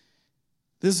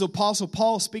 This is Apostle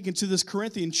Paul speaking to this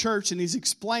Corinthian church, and he's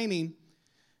explaining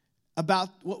about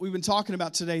what we've been talking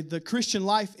about today. The Christian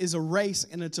life is a race,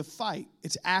 and it's a fight.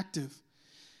 It's active.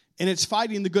 And it's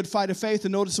fighting the good fight of faith.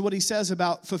 And notice what he says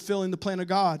about fulfilling the plan of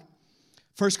God.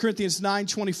 1 Corinthians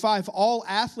 9:25, all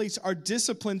athletes are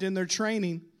disciplined in their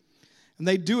training, and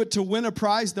they do it to win a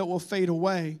prize that will fade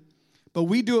away. But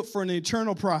we do it for an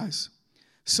eternal prize.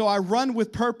 So I run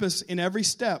with purpose in every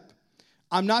step.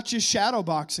 I'm not just shadow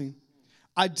boxing.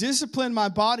 I discipline my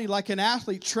body like an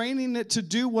athlete, training it to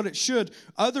do what it should.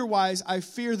 Otherwise, I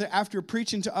fear that after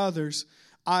preaching to others,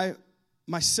 I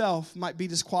myself might be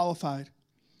disqualified.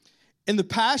 In the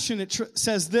Passion, it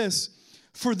says this,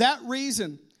 for that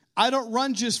reason, I don't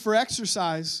run just for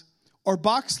exercise or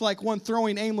box like one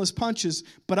throwing aimless punches,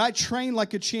 but I train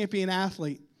like a champion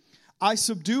athlete. I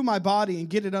subdue my body and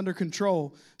get it under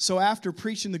control, so after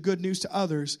preaching the good news to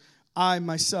others, I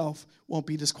myself won't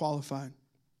be disqualified.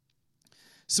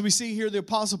 So we see here the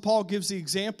Apostle Paul gives the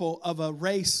example of a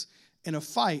race and a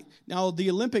fight. Now, the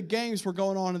Olympic Games were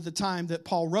going on at the time that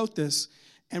Paul wrote this,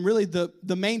 and really the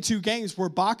main two games were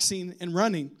boxing and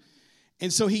running.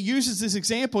 And so he uses this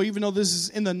example, even though this is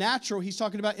in the natural, he's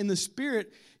talking about in the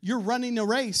spirit, you're running a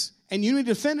race, and you need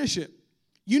to finish it.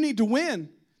 You need to win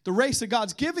the race that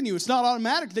God's given you. It's not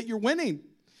automatic that you're winning.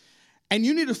 And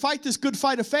you need to fight this good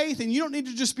fight of faith, and you don't need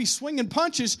to just be swinging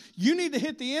punches. You need to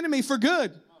hit the enemy for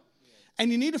good. And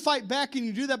you need to fight back, and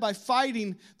you do that by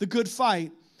fighting the good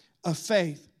fight of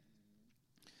faith.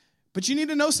 But you need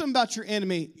to know something about your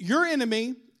enemy. Your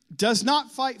enemy does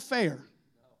not fight fair.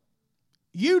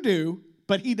 You do,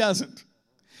 but he doesn't.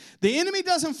 The enemy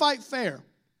doesn't fight fair.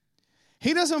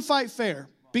 He doesn't fight fair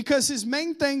because his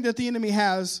main thing that the enemy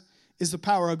has is the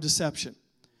power of deception.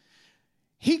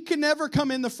 He can never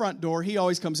come in the front door. He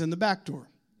always comes in the back door.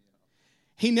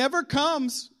 He never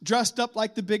comes dressed up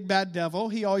like the big bad devil.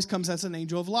 He always comes as an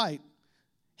angel of light.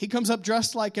 He comes up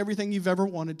dressed like everything you've ever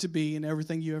wanted to be and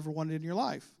everything you ever wanted in your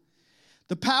life.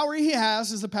 The power he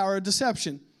has is the power of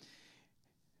deception.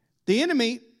 The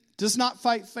enemy does not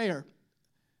fight fair.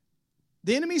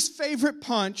 The enemy's favorite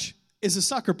punch is a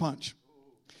sucker punch.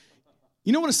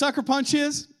 You know what a sucker punch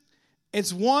is?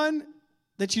 It's one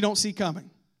that you don't see coming.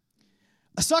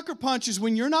 A sucker punch is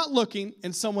when you're not looking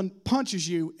and someone punches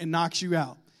you and knocks you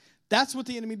out. That's what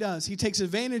the enemy does. He takes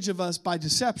advantage of us by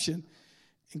deception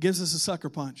and gives us a sucker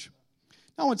punch.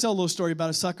 Now, I want to tell a little story about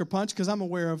a sucker punch because I'm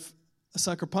aware of a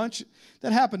sucker punch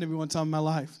that happened to me one time in my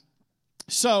life.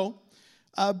 So,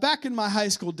 back in my high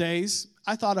school days,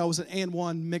 I thought I was an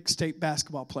and-one mixed-state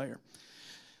basketball player.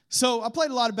 So I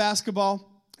played a lot of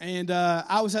basketball, and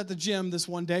I was at the gym this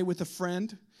one day with a friend,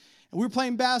 and we were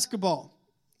playing basketball,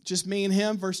 just me and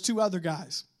him versus two other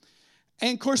guys.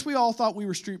 And, of course, we all thought we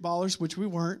were street ballers, which we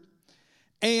weren't.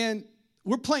 And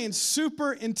we're playing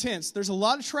super intense. There's a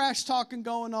lot of trash talking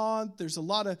going on. There's a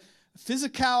lot of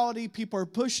physicality. People are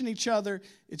pushing each other.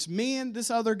 It's me and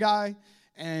this other guy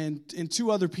and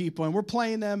two other people. And we're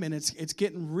playing them, and it's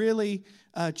getting really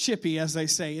chippy, as they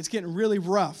say. It's getting really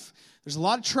rough. There's a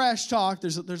lot of trash talk.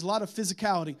 There's a lot of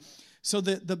physicality. So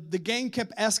the game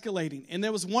kept escalating. And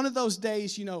there was one of those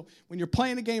days, you know, when you're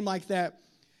playing a game like that,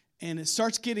 and it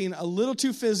starts getting a little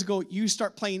too physical, you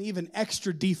start playing even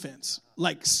extra defense,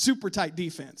 like super tight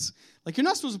defense. Like you're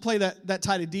not supposed to play that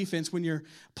tight of defense when you're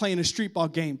playing a street ball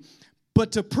game.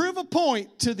 But to prove a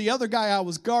point to the other guy I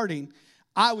was guarding,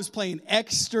 I was playing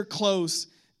extra close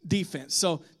defense.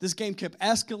 So this game kept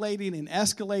escalating and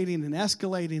escalating and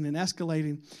escalating and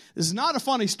escalating. This is not a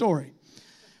funny story.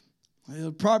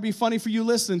 It'll probably be funny for you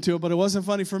listening to it, but it wasn't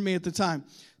funny for me at the time.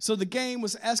 So the game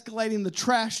was escalating. The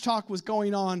trash talk was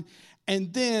going on.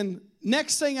 And then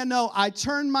next thing I know, I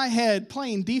turned my head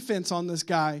playing defense on this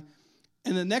guy.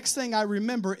 And the next thing I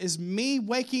remember is me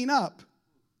waking up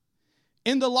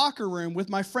in the locker room with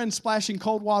my friend splashing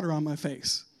cold water on my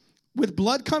face, with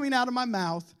blood coming out of my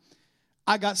mouth.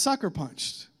 I got sucker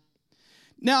punched.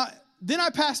 Now, then I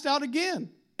passed out again.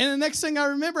 And the next thing I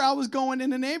remember, I was going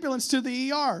in an ambulance to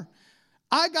the ER.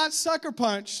 I got sucker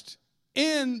punched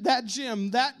in that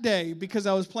gym that day because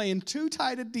I was playing too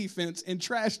tight a defense and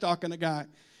trash talking a guy.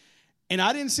 And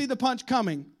I didn't see the punch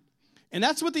coming. And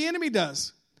that's what the enemy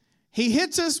does. He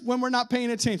hits us when we're not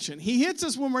paying attention. He hits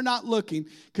us when we're not looking,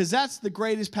 because that's the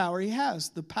greatest power he has,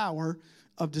 the power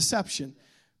of deception.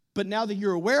 But now that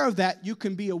you're aware of that, you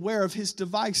can be aware of his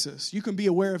devices. You can be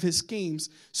aware of his schemes.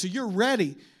 So you're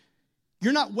ready.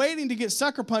 You're not waiting to get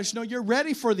sucker punched. No, you're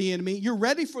ready for the enemy. You're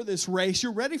ready for this race.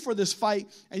 You're ready for this fight.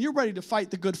 And you're ready to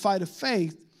fight the good fight of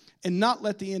faith and not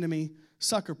let the enemy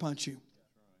sucker punch you.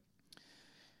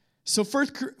 So 1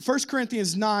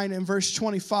 Corinthians 9 and verse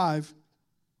 25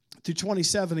 through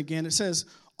 27 again, it says,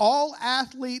 all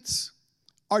athletes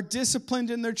are disciplined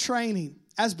in their training.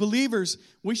 As believers,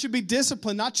 we should be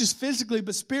disciplined, not just physically,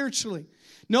 but spiritually.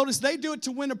 Notice they do it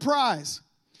to win a prize.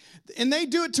 And they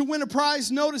do it to win a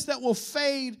prize, notice, that will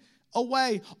fade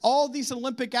away. All these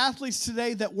Olympic athletes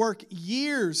today that work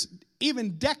years,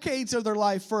 even decades of their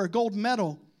life for a gold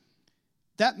medal,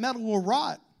 that medal will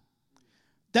rot.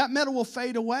 That medal will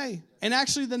fade away. And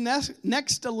actually the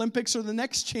next Olympics or the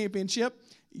next championship,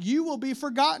 you will be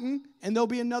forgotten and there'll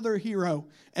be another hero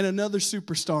and another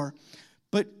superstar.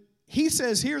 But he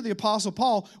says here, the Apostle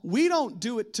Paul, we don't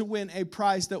do it to win a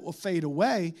prize that will fade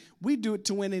away. We do it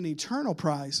to win an eternal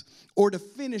prize or to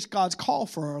finish God's call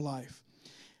for our life.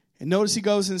 And notice he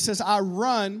goes and says, I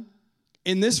run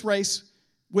in this race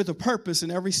with a purpose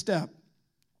in every step.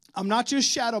 I'm not just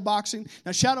shadow boxing.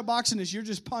 Now, shadow boxing is you're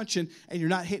just punching and you're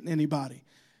not hitting anybody.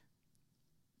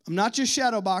 I'm not just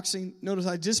shadow boxing. Notice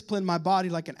I discipline my body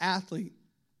like an athlete,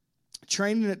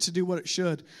 training it to do what it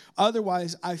should.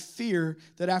 Otherwise, I fear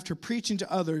that after preaching to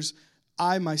others,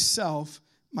 I myself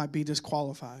might be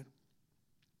disqualified.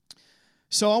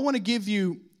 So I want to give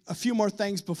you a few more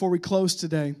things before we close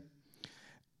today.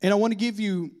 And I want to give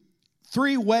you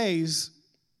 3 ways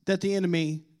that the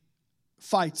enemy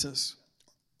fights us,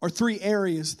 or 3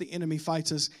 areas the enemy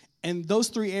fights us. And those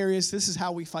 3 areas, this is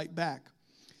how we fight back.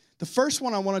 The first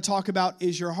one I want to talk about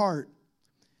is your heart.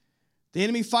 The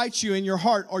enemy fights you in your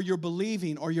heart, or you're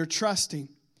believing, or you're trusting.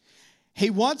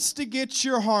 He wants to get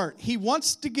your heart. He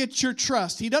wants to get your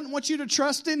trust. He doesn't want you to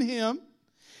trust in him.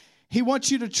 He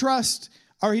wants you to trust,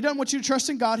 or he doesn't want you to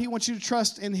trust in God. He wants you to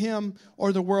trust in him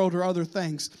or the world or other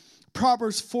things.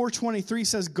 Proverbs 4:23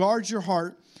 says, guard your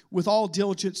heart with all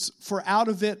diligence, for out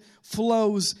of it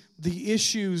flows the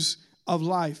issues of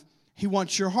life. He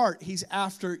wants your heart. He's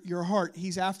after your heart.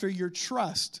 He's after your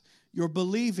trust, your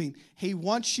believing. He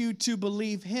wants you to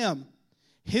believe him,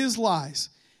 his lies,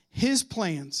 his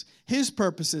plans, his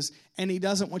purposes, and he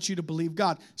doesn't want you to believe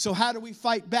God. So how do we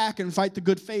fight back and fight the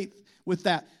good faith with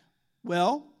that?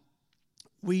 Well,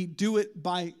 we do it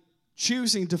by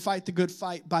choosing to fight the good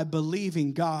fight by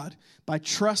believing God, by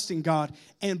trusting God,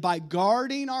 and by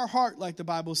guarding our heart, like the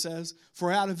Bible says,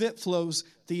 for out of it flows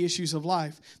the issues of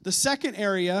life. The second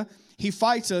area he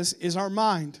fights us is our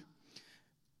mind.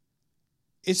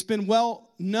 It's been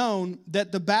well known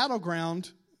that the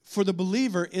battleground for the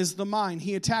believer is the mind.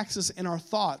 He attacks us in our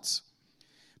thoughts.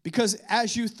 Because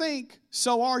as you think,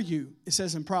 so are you, it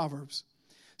says in Proverbs.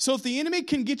 So if the enemy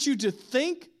can get you to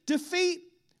think defeat,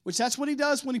 which that's what he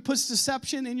does when he puts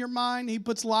deception in your mind. He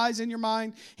puts lies in your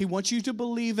mind. He wants you to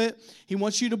believe it. He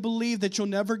wants you to believe that you'll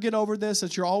never get over this,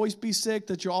 that you'll always be sick,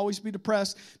 that you'll always be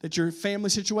depressed, that your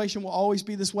family situation will always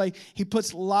be this way. He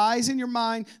puts lies in your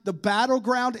mind. The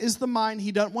battleground is the mind.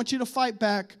 He doesn't want you to fight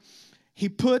back. He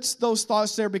puts those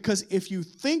thoughts there because if you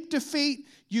think defeat,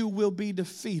 you will be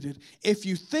defeated. If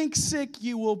you think sick,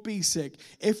 you will be sick.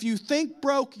 If you think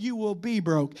broke, you will be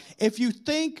broke. If you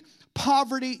think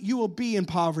poverty, you will be in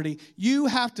poverty. You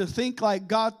have to think like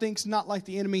God thinks, not like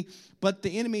the enemy. But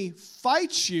the enemy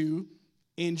fights you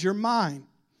in your mind.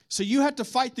 So you have to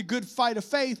fight the good fight of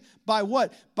faith by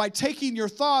what? By taking your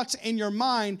thoughts and your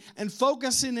mind and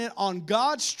focusing it on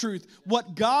God's truth,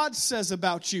 what God says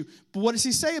about you. But what does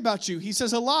he say about you? He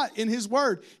says a lot in his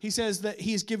word. He says that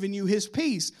he's given you his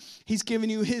peace. He's given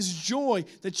you his joy,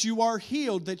 that you are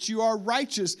healed, that you are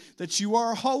righteous, that you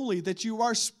are holy, that you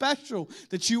are special,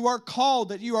 that you are called,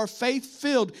 that you are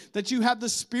faith-filled, that you have the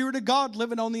Spirit of God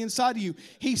living on the inside of you.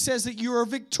 He says that you are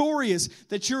victorious,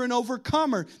 that you're an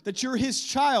overcomer, that you're his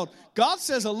child. God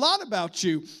says a lot about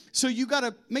you. So you got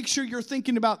to make sure you're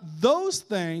thinking about those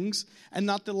things and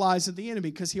not the lies of the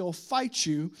enemy, because he'll fight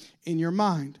you in your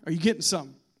mind. Are you getting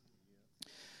something?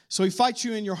 So he fights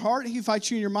you in your heart, he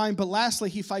fights you in your mind, but lastly,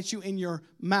 he fights you in your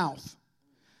mouth,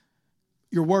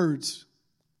 your words.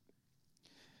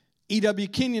 E.W.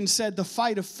 Kenyon said the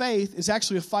fight of faith is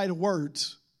actually a fight of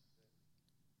words.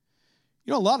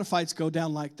 You know, a lot of fights go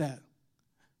down like that.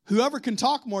 Whoever can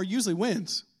talk more usually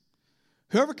wins.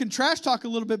 Whoever can trash talk a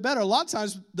little bit better, a lot of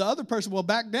times the other person will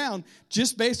back down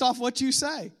just based off what you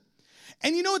say.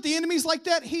 And you know what the enemy's like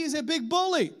that? He is a big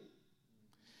bully.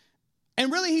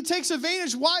 And really he takes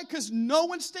advantage. Why? Because no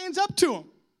one stands up to him.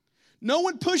 No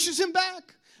one pushes him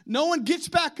back. No one gets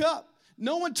back up.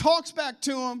 No one talks back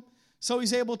to him. So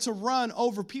he's able to run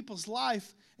over people's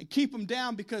life and keep them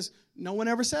down because no one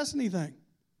ever says anything.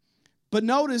 But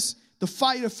notice, the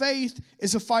fight of faith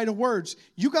is a fight of words.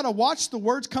 You got to watch the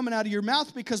words coming out of your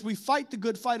mouth because we fight the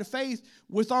good fight of faith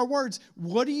with our words.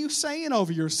 What are you saying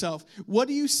over yourself? What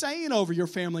are you saying over your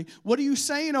family? What are you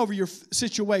saying over your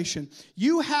situation?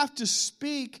 You have to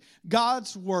speak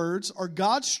God's words or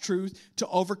God's truth to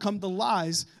overcome the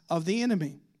lies of the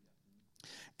enemy.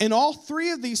 In all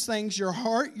three of these things, your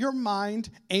heart, your mind,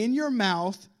 and your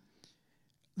mouth,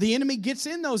 the enemy gets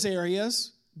in those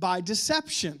areas by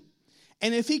deception.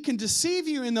 And if he can deceive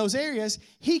you in those areas,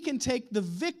 he can take the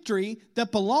victory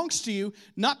that belongs to you,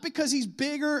 not because he's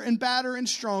bigger and badder and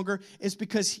stronger, it's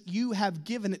because you have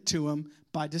given it to him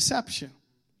by deception.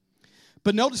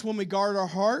 But notice when we guard our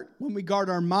heart, when we guard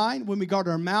our mind, when we guard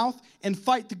our mouth, and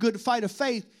fight the good fight of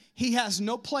faith, he has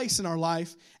no place in our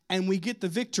life, and we get the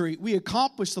victory. We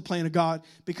accomplish the plan of God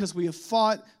because we have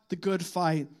fought the good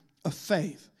fight of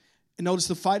faith. And notice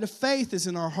the fight of faith is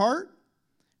in our heart,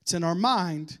 it's in our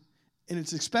mind, and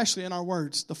it's especially in our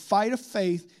words. The fight of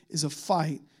faith is a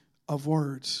fight of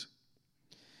words.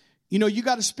 You know, you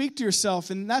got to speak to yourself,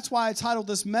 and that's why I titled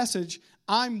this message,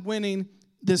 I'm Winning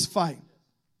This Fight.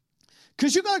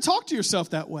 Because you got to talk to yourself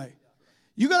that way.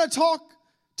 You got to talk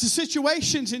to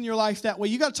situations in your life that way.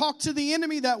 You got to talk to the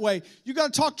enemy that way. You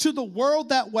got to talk to the world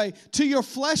that way, to your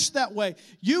flesh that way.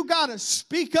 You got to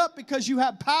speak up because you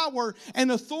have power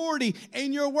and authority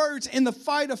in your words. And the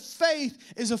fight of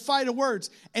faith is a fight of words.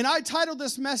 And I titled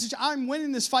this message, I'm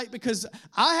Winning This Fight, because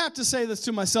I have to say this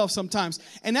to myself sometimes.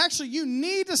 And actually, you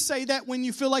need to say that when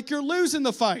you feel like you're losing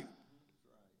the fight.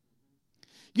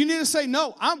 You need to say,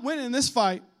 no, I'm winning this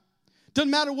fight. Doesn't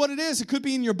matter what it is. It could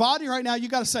be in your body right now. You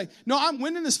got to say, no, I'm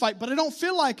winning this fight, but I don't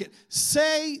feel like it.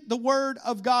 Say the word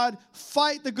of God.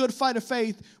 Fight the good fight of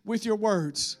faith with your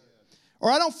words. Or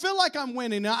I don't feel like I'm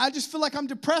winning. I just feel like I'm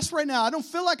depressed right now. I don't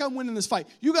feel like I'm winning this fight.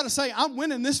 You got to say, I'm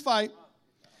winning this fight.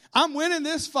 I'm winning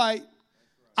this fight.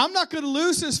 I'm not going to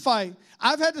lose this fight.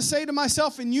 I've had to say to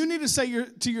myself, and you need to say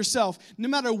to yourself, no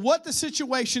matter what the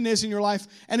situation is in your life,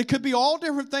 and it could be all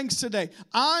different things today,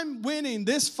 I'm winning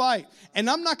this fight, and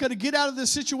I'm not going to get out of this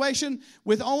situation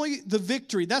with only the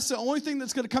victory. That's the only thing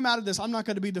that's going to come out of this. I'm not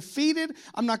going to be defeated.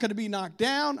 I'm not going to be knocked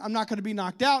down. I'm not going to be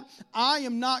knocked out. I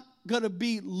am not going to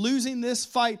be losing this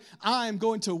fight. I am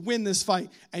going to win this fight.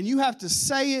 And you have to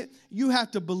say it. You have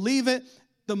to believe it.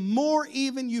 The more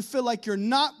even you feel like you're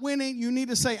not winning, you need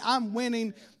to say, I'm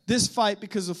winning this fight,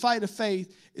 because the fight of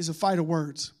faith is a fight of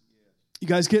words. You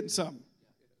guys getting something?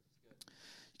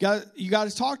 You got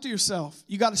to talk to yourself.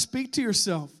 You got to speak to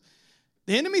yourself.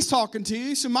 The enemy's talking to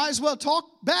you, so might as well talk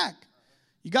back.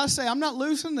 You got to say, I'm not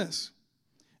losing this.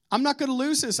 I'm not going to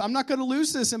lose this. I'm not going to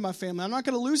lose this in my family. I'm not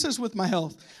going to lose this with my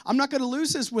health. I'm not going to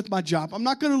lose this with my job. I'm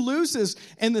not going to lose this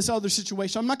in this other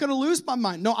situation. I'm not going to lose my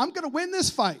mind. No, I'm going to win this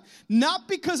fight. Not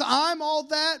because I'm all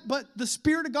that, but the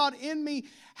Spirit of God in me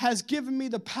has given me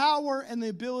the power and the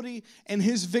ability and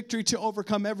His victory to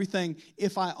overcome everything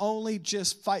if I only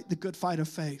just fight the good fight of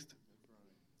faith.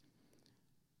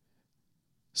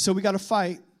 So we got to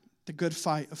fight the good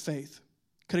fight of faith.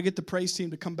 Could I get the praise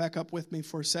team to come back up with me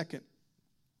for a second?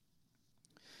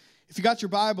 If you got your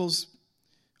Bibles,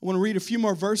 I want to read a few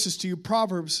more verses to you.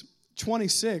 Proverbs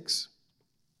 26.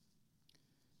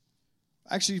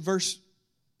 Actually,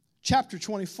 chapter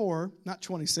 24, not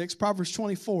 26. Proverbs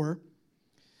 24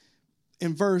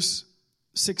 in verse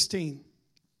 16.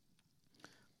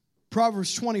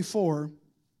 Proverbs 24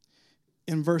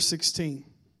 in verse 16.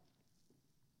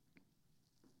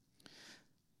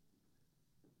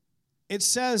 It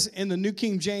says in the New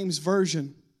King James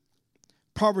Version,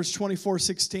 Proverbs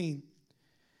 24:16.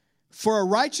 For a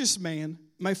righteous man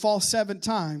may fall 7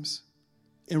 times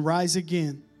and rise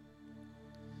again.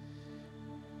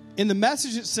 In the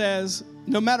Message it says,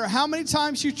 no matter how many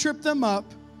times you trip them up,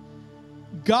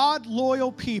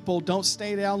 God-loyal people don't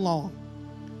stay down long.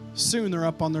 Soon they're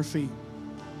up on their feet.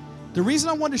 The reason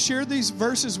I want to share these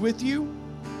verses with you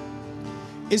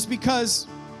is because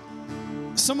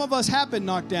some of us have been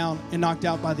knocked down and knocked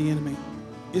out by the enemy.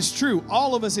 It's true.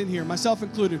 All of us in here, myself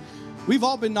included, we've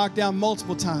all been knocked down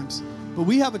multiple times. But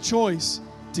we have a choice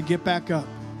to get back up.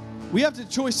 We have the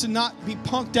choice to not be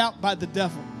punked out by the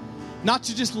devil. not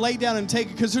to just lay down and take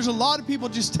it, because there's a lot of people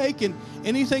just taking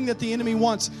anything that the enemy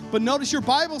wants. But notice your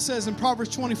Bible says in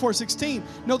Proverbs 24:16,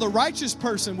 no, the righteous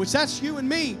person, which that's you and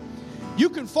me, you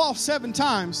can fall 7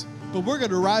 times, but we're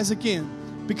going to rise again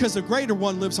because the greater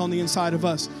one lives on the inside of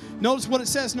us. Notice what it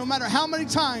says, no matter how many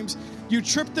times you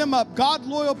trip them up,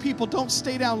 God-loyal people don't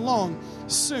stay down long.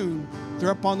 Soon, they're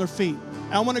up on their feet.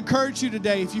 And I want to encourage you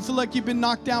today, if you feel like you've been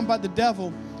knocked down by the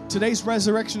devil, today's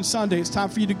Resurrection Sunday. It's time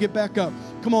for you to get back up.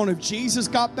 Come on, if Jesus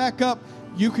got back up,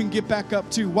 you can get back up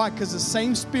too. Why? Because the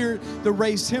same Spirit that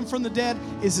raised him from the dead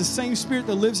is the same Spirit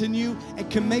that lives in you and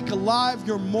can make alive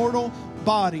your mortal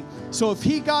body. So if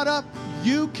he got up,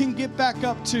 you can get back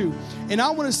up too. And I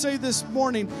want to say this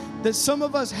morning that some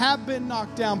of us have been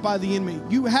knocked down by the enemy.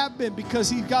 You have been, because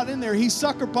he got in there. He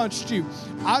sucker punched you.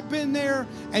 I've been there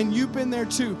and you've been there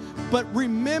too. But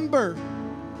remember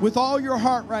with all your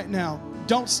heart right now,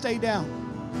 don't stay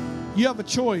down. You have a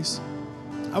choice.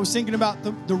 I was thinking about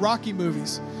the Rocky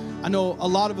movies. I know a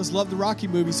lot of us love the Rocky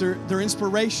movies. They're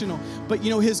inspirational. But, you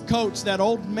know, his coach, that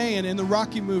old man in the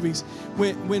Rocky movies,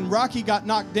 when Rocky got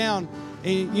knocked down,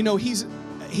 and, you know, he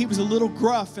was a little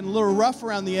gruff and a little rough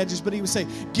around the edges, but he would say,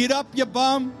 "Get up, you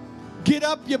bum. Get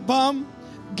up, you bum.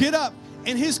 Get up."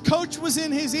 And his coach was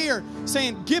in his ear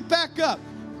saying, "Get back up.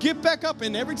 Get back up."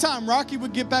 And every time Rocky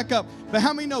would get back up. But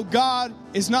how many know God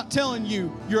is not telling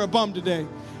you you're a bum today?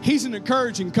 He's an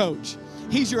encouraging coach.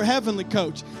 He's your heavenly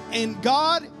coach. And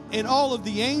God and all of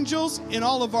the angels and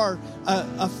all of our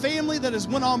a family that has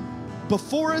went on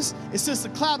before us, it says the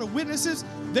cloud of witnesses,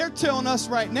 they're telling us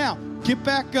right now, get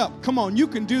back up. Come on, you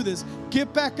can do this.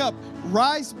 Get back up.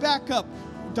 Rise back up.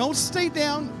 Don't stay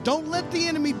down. Don't let the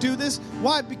enemy do this.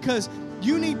 Why? Because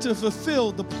you need to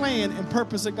fulfill the plan and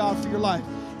purpose of God for your life.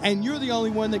 And you're the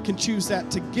only one that can choose that,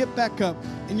 to get back up.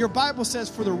 And your Bible says,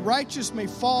 for the righteous may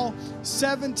fall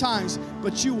 7 times,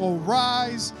 but you will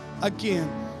rise again.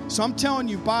 So I'm telling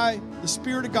you, by the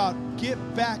Spirit of God,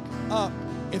 get back up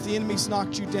if the enemy's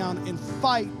knocked you down, and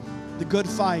fight the good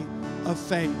fight of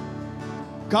faith.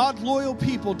 God-loyal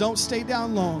people don't stay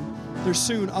down long. They're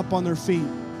soon up on their feet.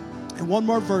 And one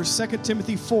more verse, 2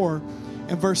 Timothy 4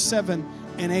 and verse 7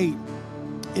 and 8.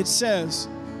 It says,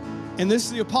 and this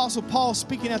is the Apostle Paul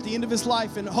speaking at the end of his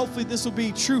life, and hopefully this will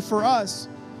be true for us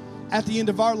at the end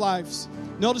of our lives.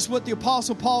 Notice what the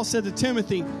Apostle Paul said to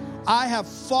Timothy, I have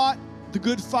fought the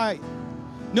good fight.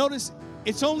 Notice,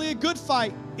 it's only a good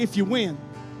fight if you win.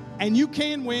 And you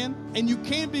can win, and you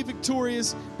can be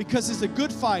victorious because it's a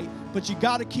good fight, but you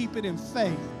got to keep it in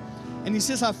faith. And he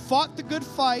says, I've fought the good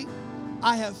fight.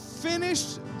 I have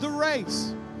finished the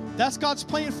race. That's God's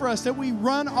plan for us, that we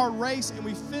run our race and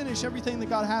we finish everything that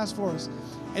God has for us.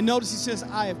 And notice he says,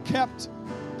 I have kept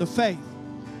the faith.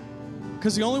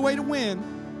 Because the only way to win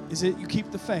is that you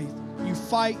keep the faith. You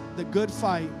fight the good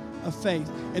fight of faith.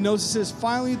 And notice it says,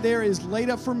 finally there is laid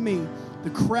up for me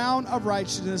the crown of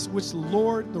righteousness, which the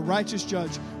Lord, the righteous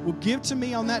judge, will give to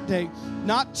me on that day,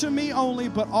 not to me only,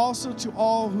 but also to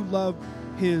all who love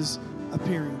his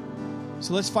appearing.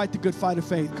 So let's fight the good fight of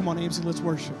faith. Come on, Amesy, let's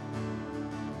worship.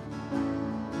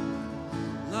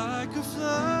 Like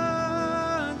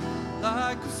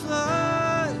a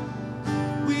flood,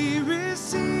 we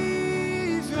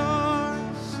receive your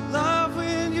love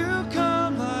when you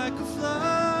come. Like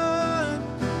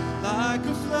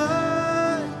a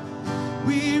flood,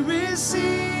 we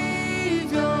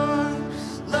receive your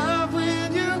love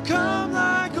when you come.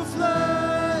 Like a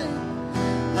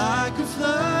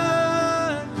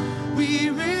flood, we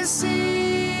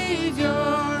receive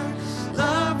your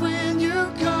love when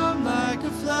you come.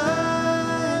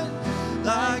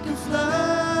 Like a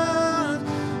flood,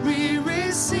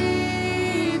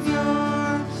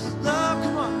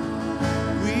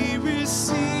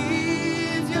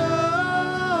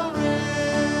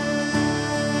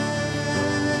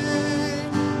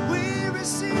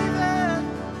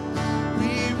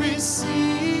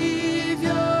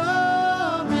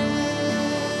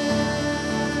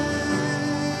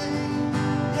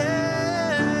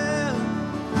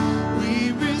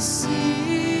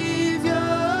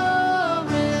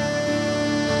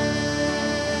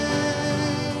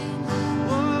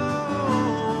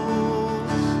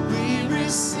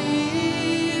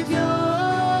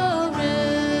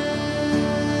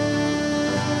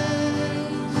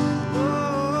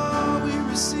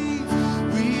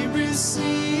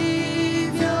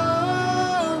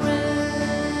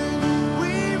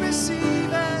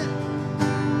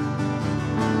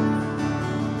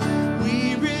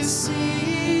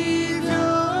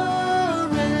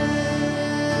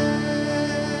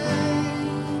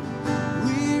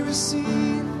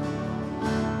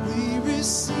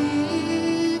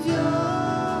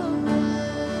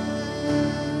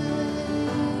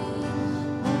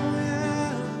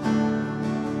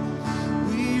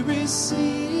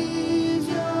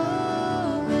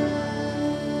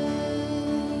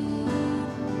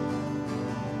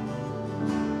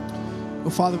 Oh,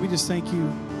 Father, we just thank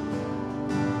you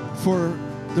for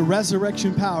the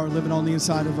resurrection power living on the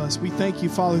inside of us. We thank you,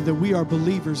 Father, that we are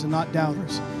believers and not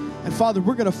doubters. And Father,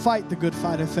 we're going to fight the good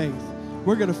fight of faith.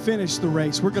 We're going to finish the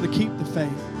race. We're going to keep the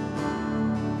faith.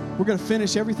 We're going to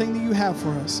finish everything that you have for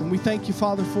us. And we thank you,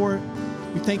 Father, for it.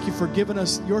 We thank you for giving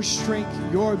us your strength,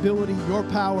 your ability, your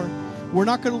power. We're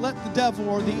not going to let the devil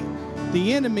or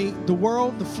the enemy, the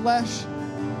world, the flesh,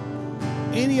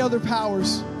 any other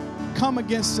powers come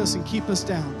against us and keep us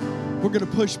down. We're going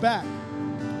to push back.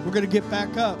 We're going to get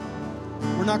back up.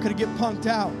 We're not going to get punked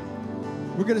out.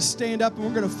 We're going to stand up and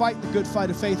we're going to fight the good fight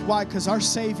of faith. Why? Because our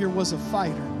Savior was a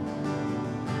fighter.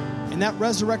 And that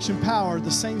resurrection power,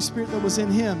 the same Spirit that was in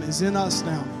Him, is in us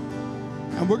now.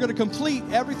 And we're going to complete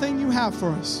everything you have for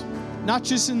us. Not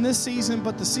just in this season,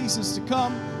 but the seasons to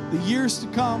come, the years to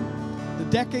come, the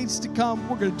decades to come.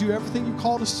 We're going to do everything you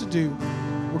called us to do.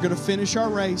 We're going to finish our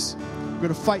race. We're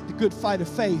going to fight the good fight of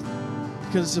faith,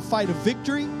 because it's a fight of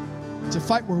victory. It's a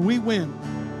fight where we win,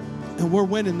 and we're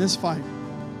winning this fight.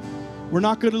 We're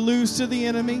not going to lose to the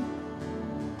enemy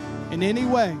in any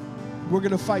way. We're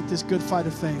going to fight this good fight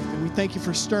of faith, and we thank you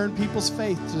for stirring people's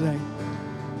faith today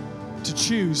to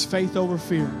choose faith over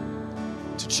fear,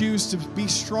 to choose to be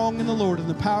strong in the Lord and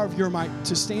the power of your might,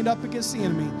 to stand up against the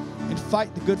enemy and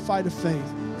fight the good fight of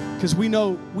faith, because we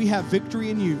know we have victory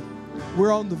in you.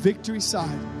 We're on the victory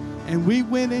side, and we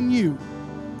win in you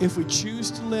if we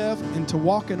choose to live and to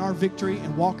walk in our victory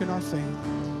and walk in our faith.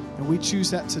 And we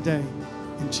choose that today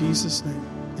in Jesus'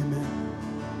 name.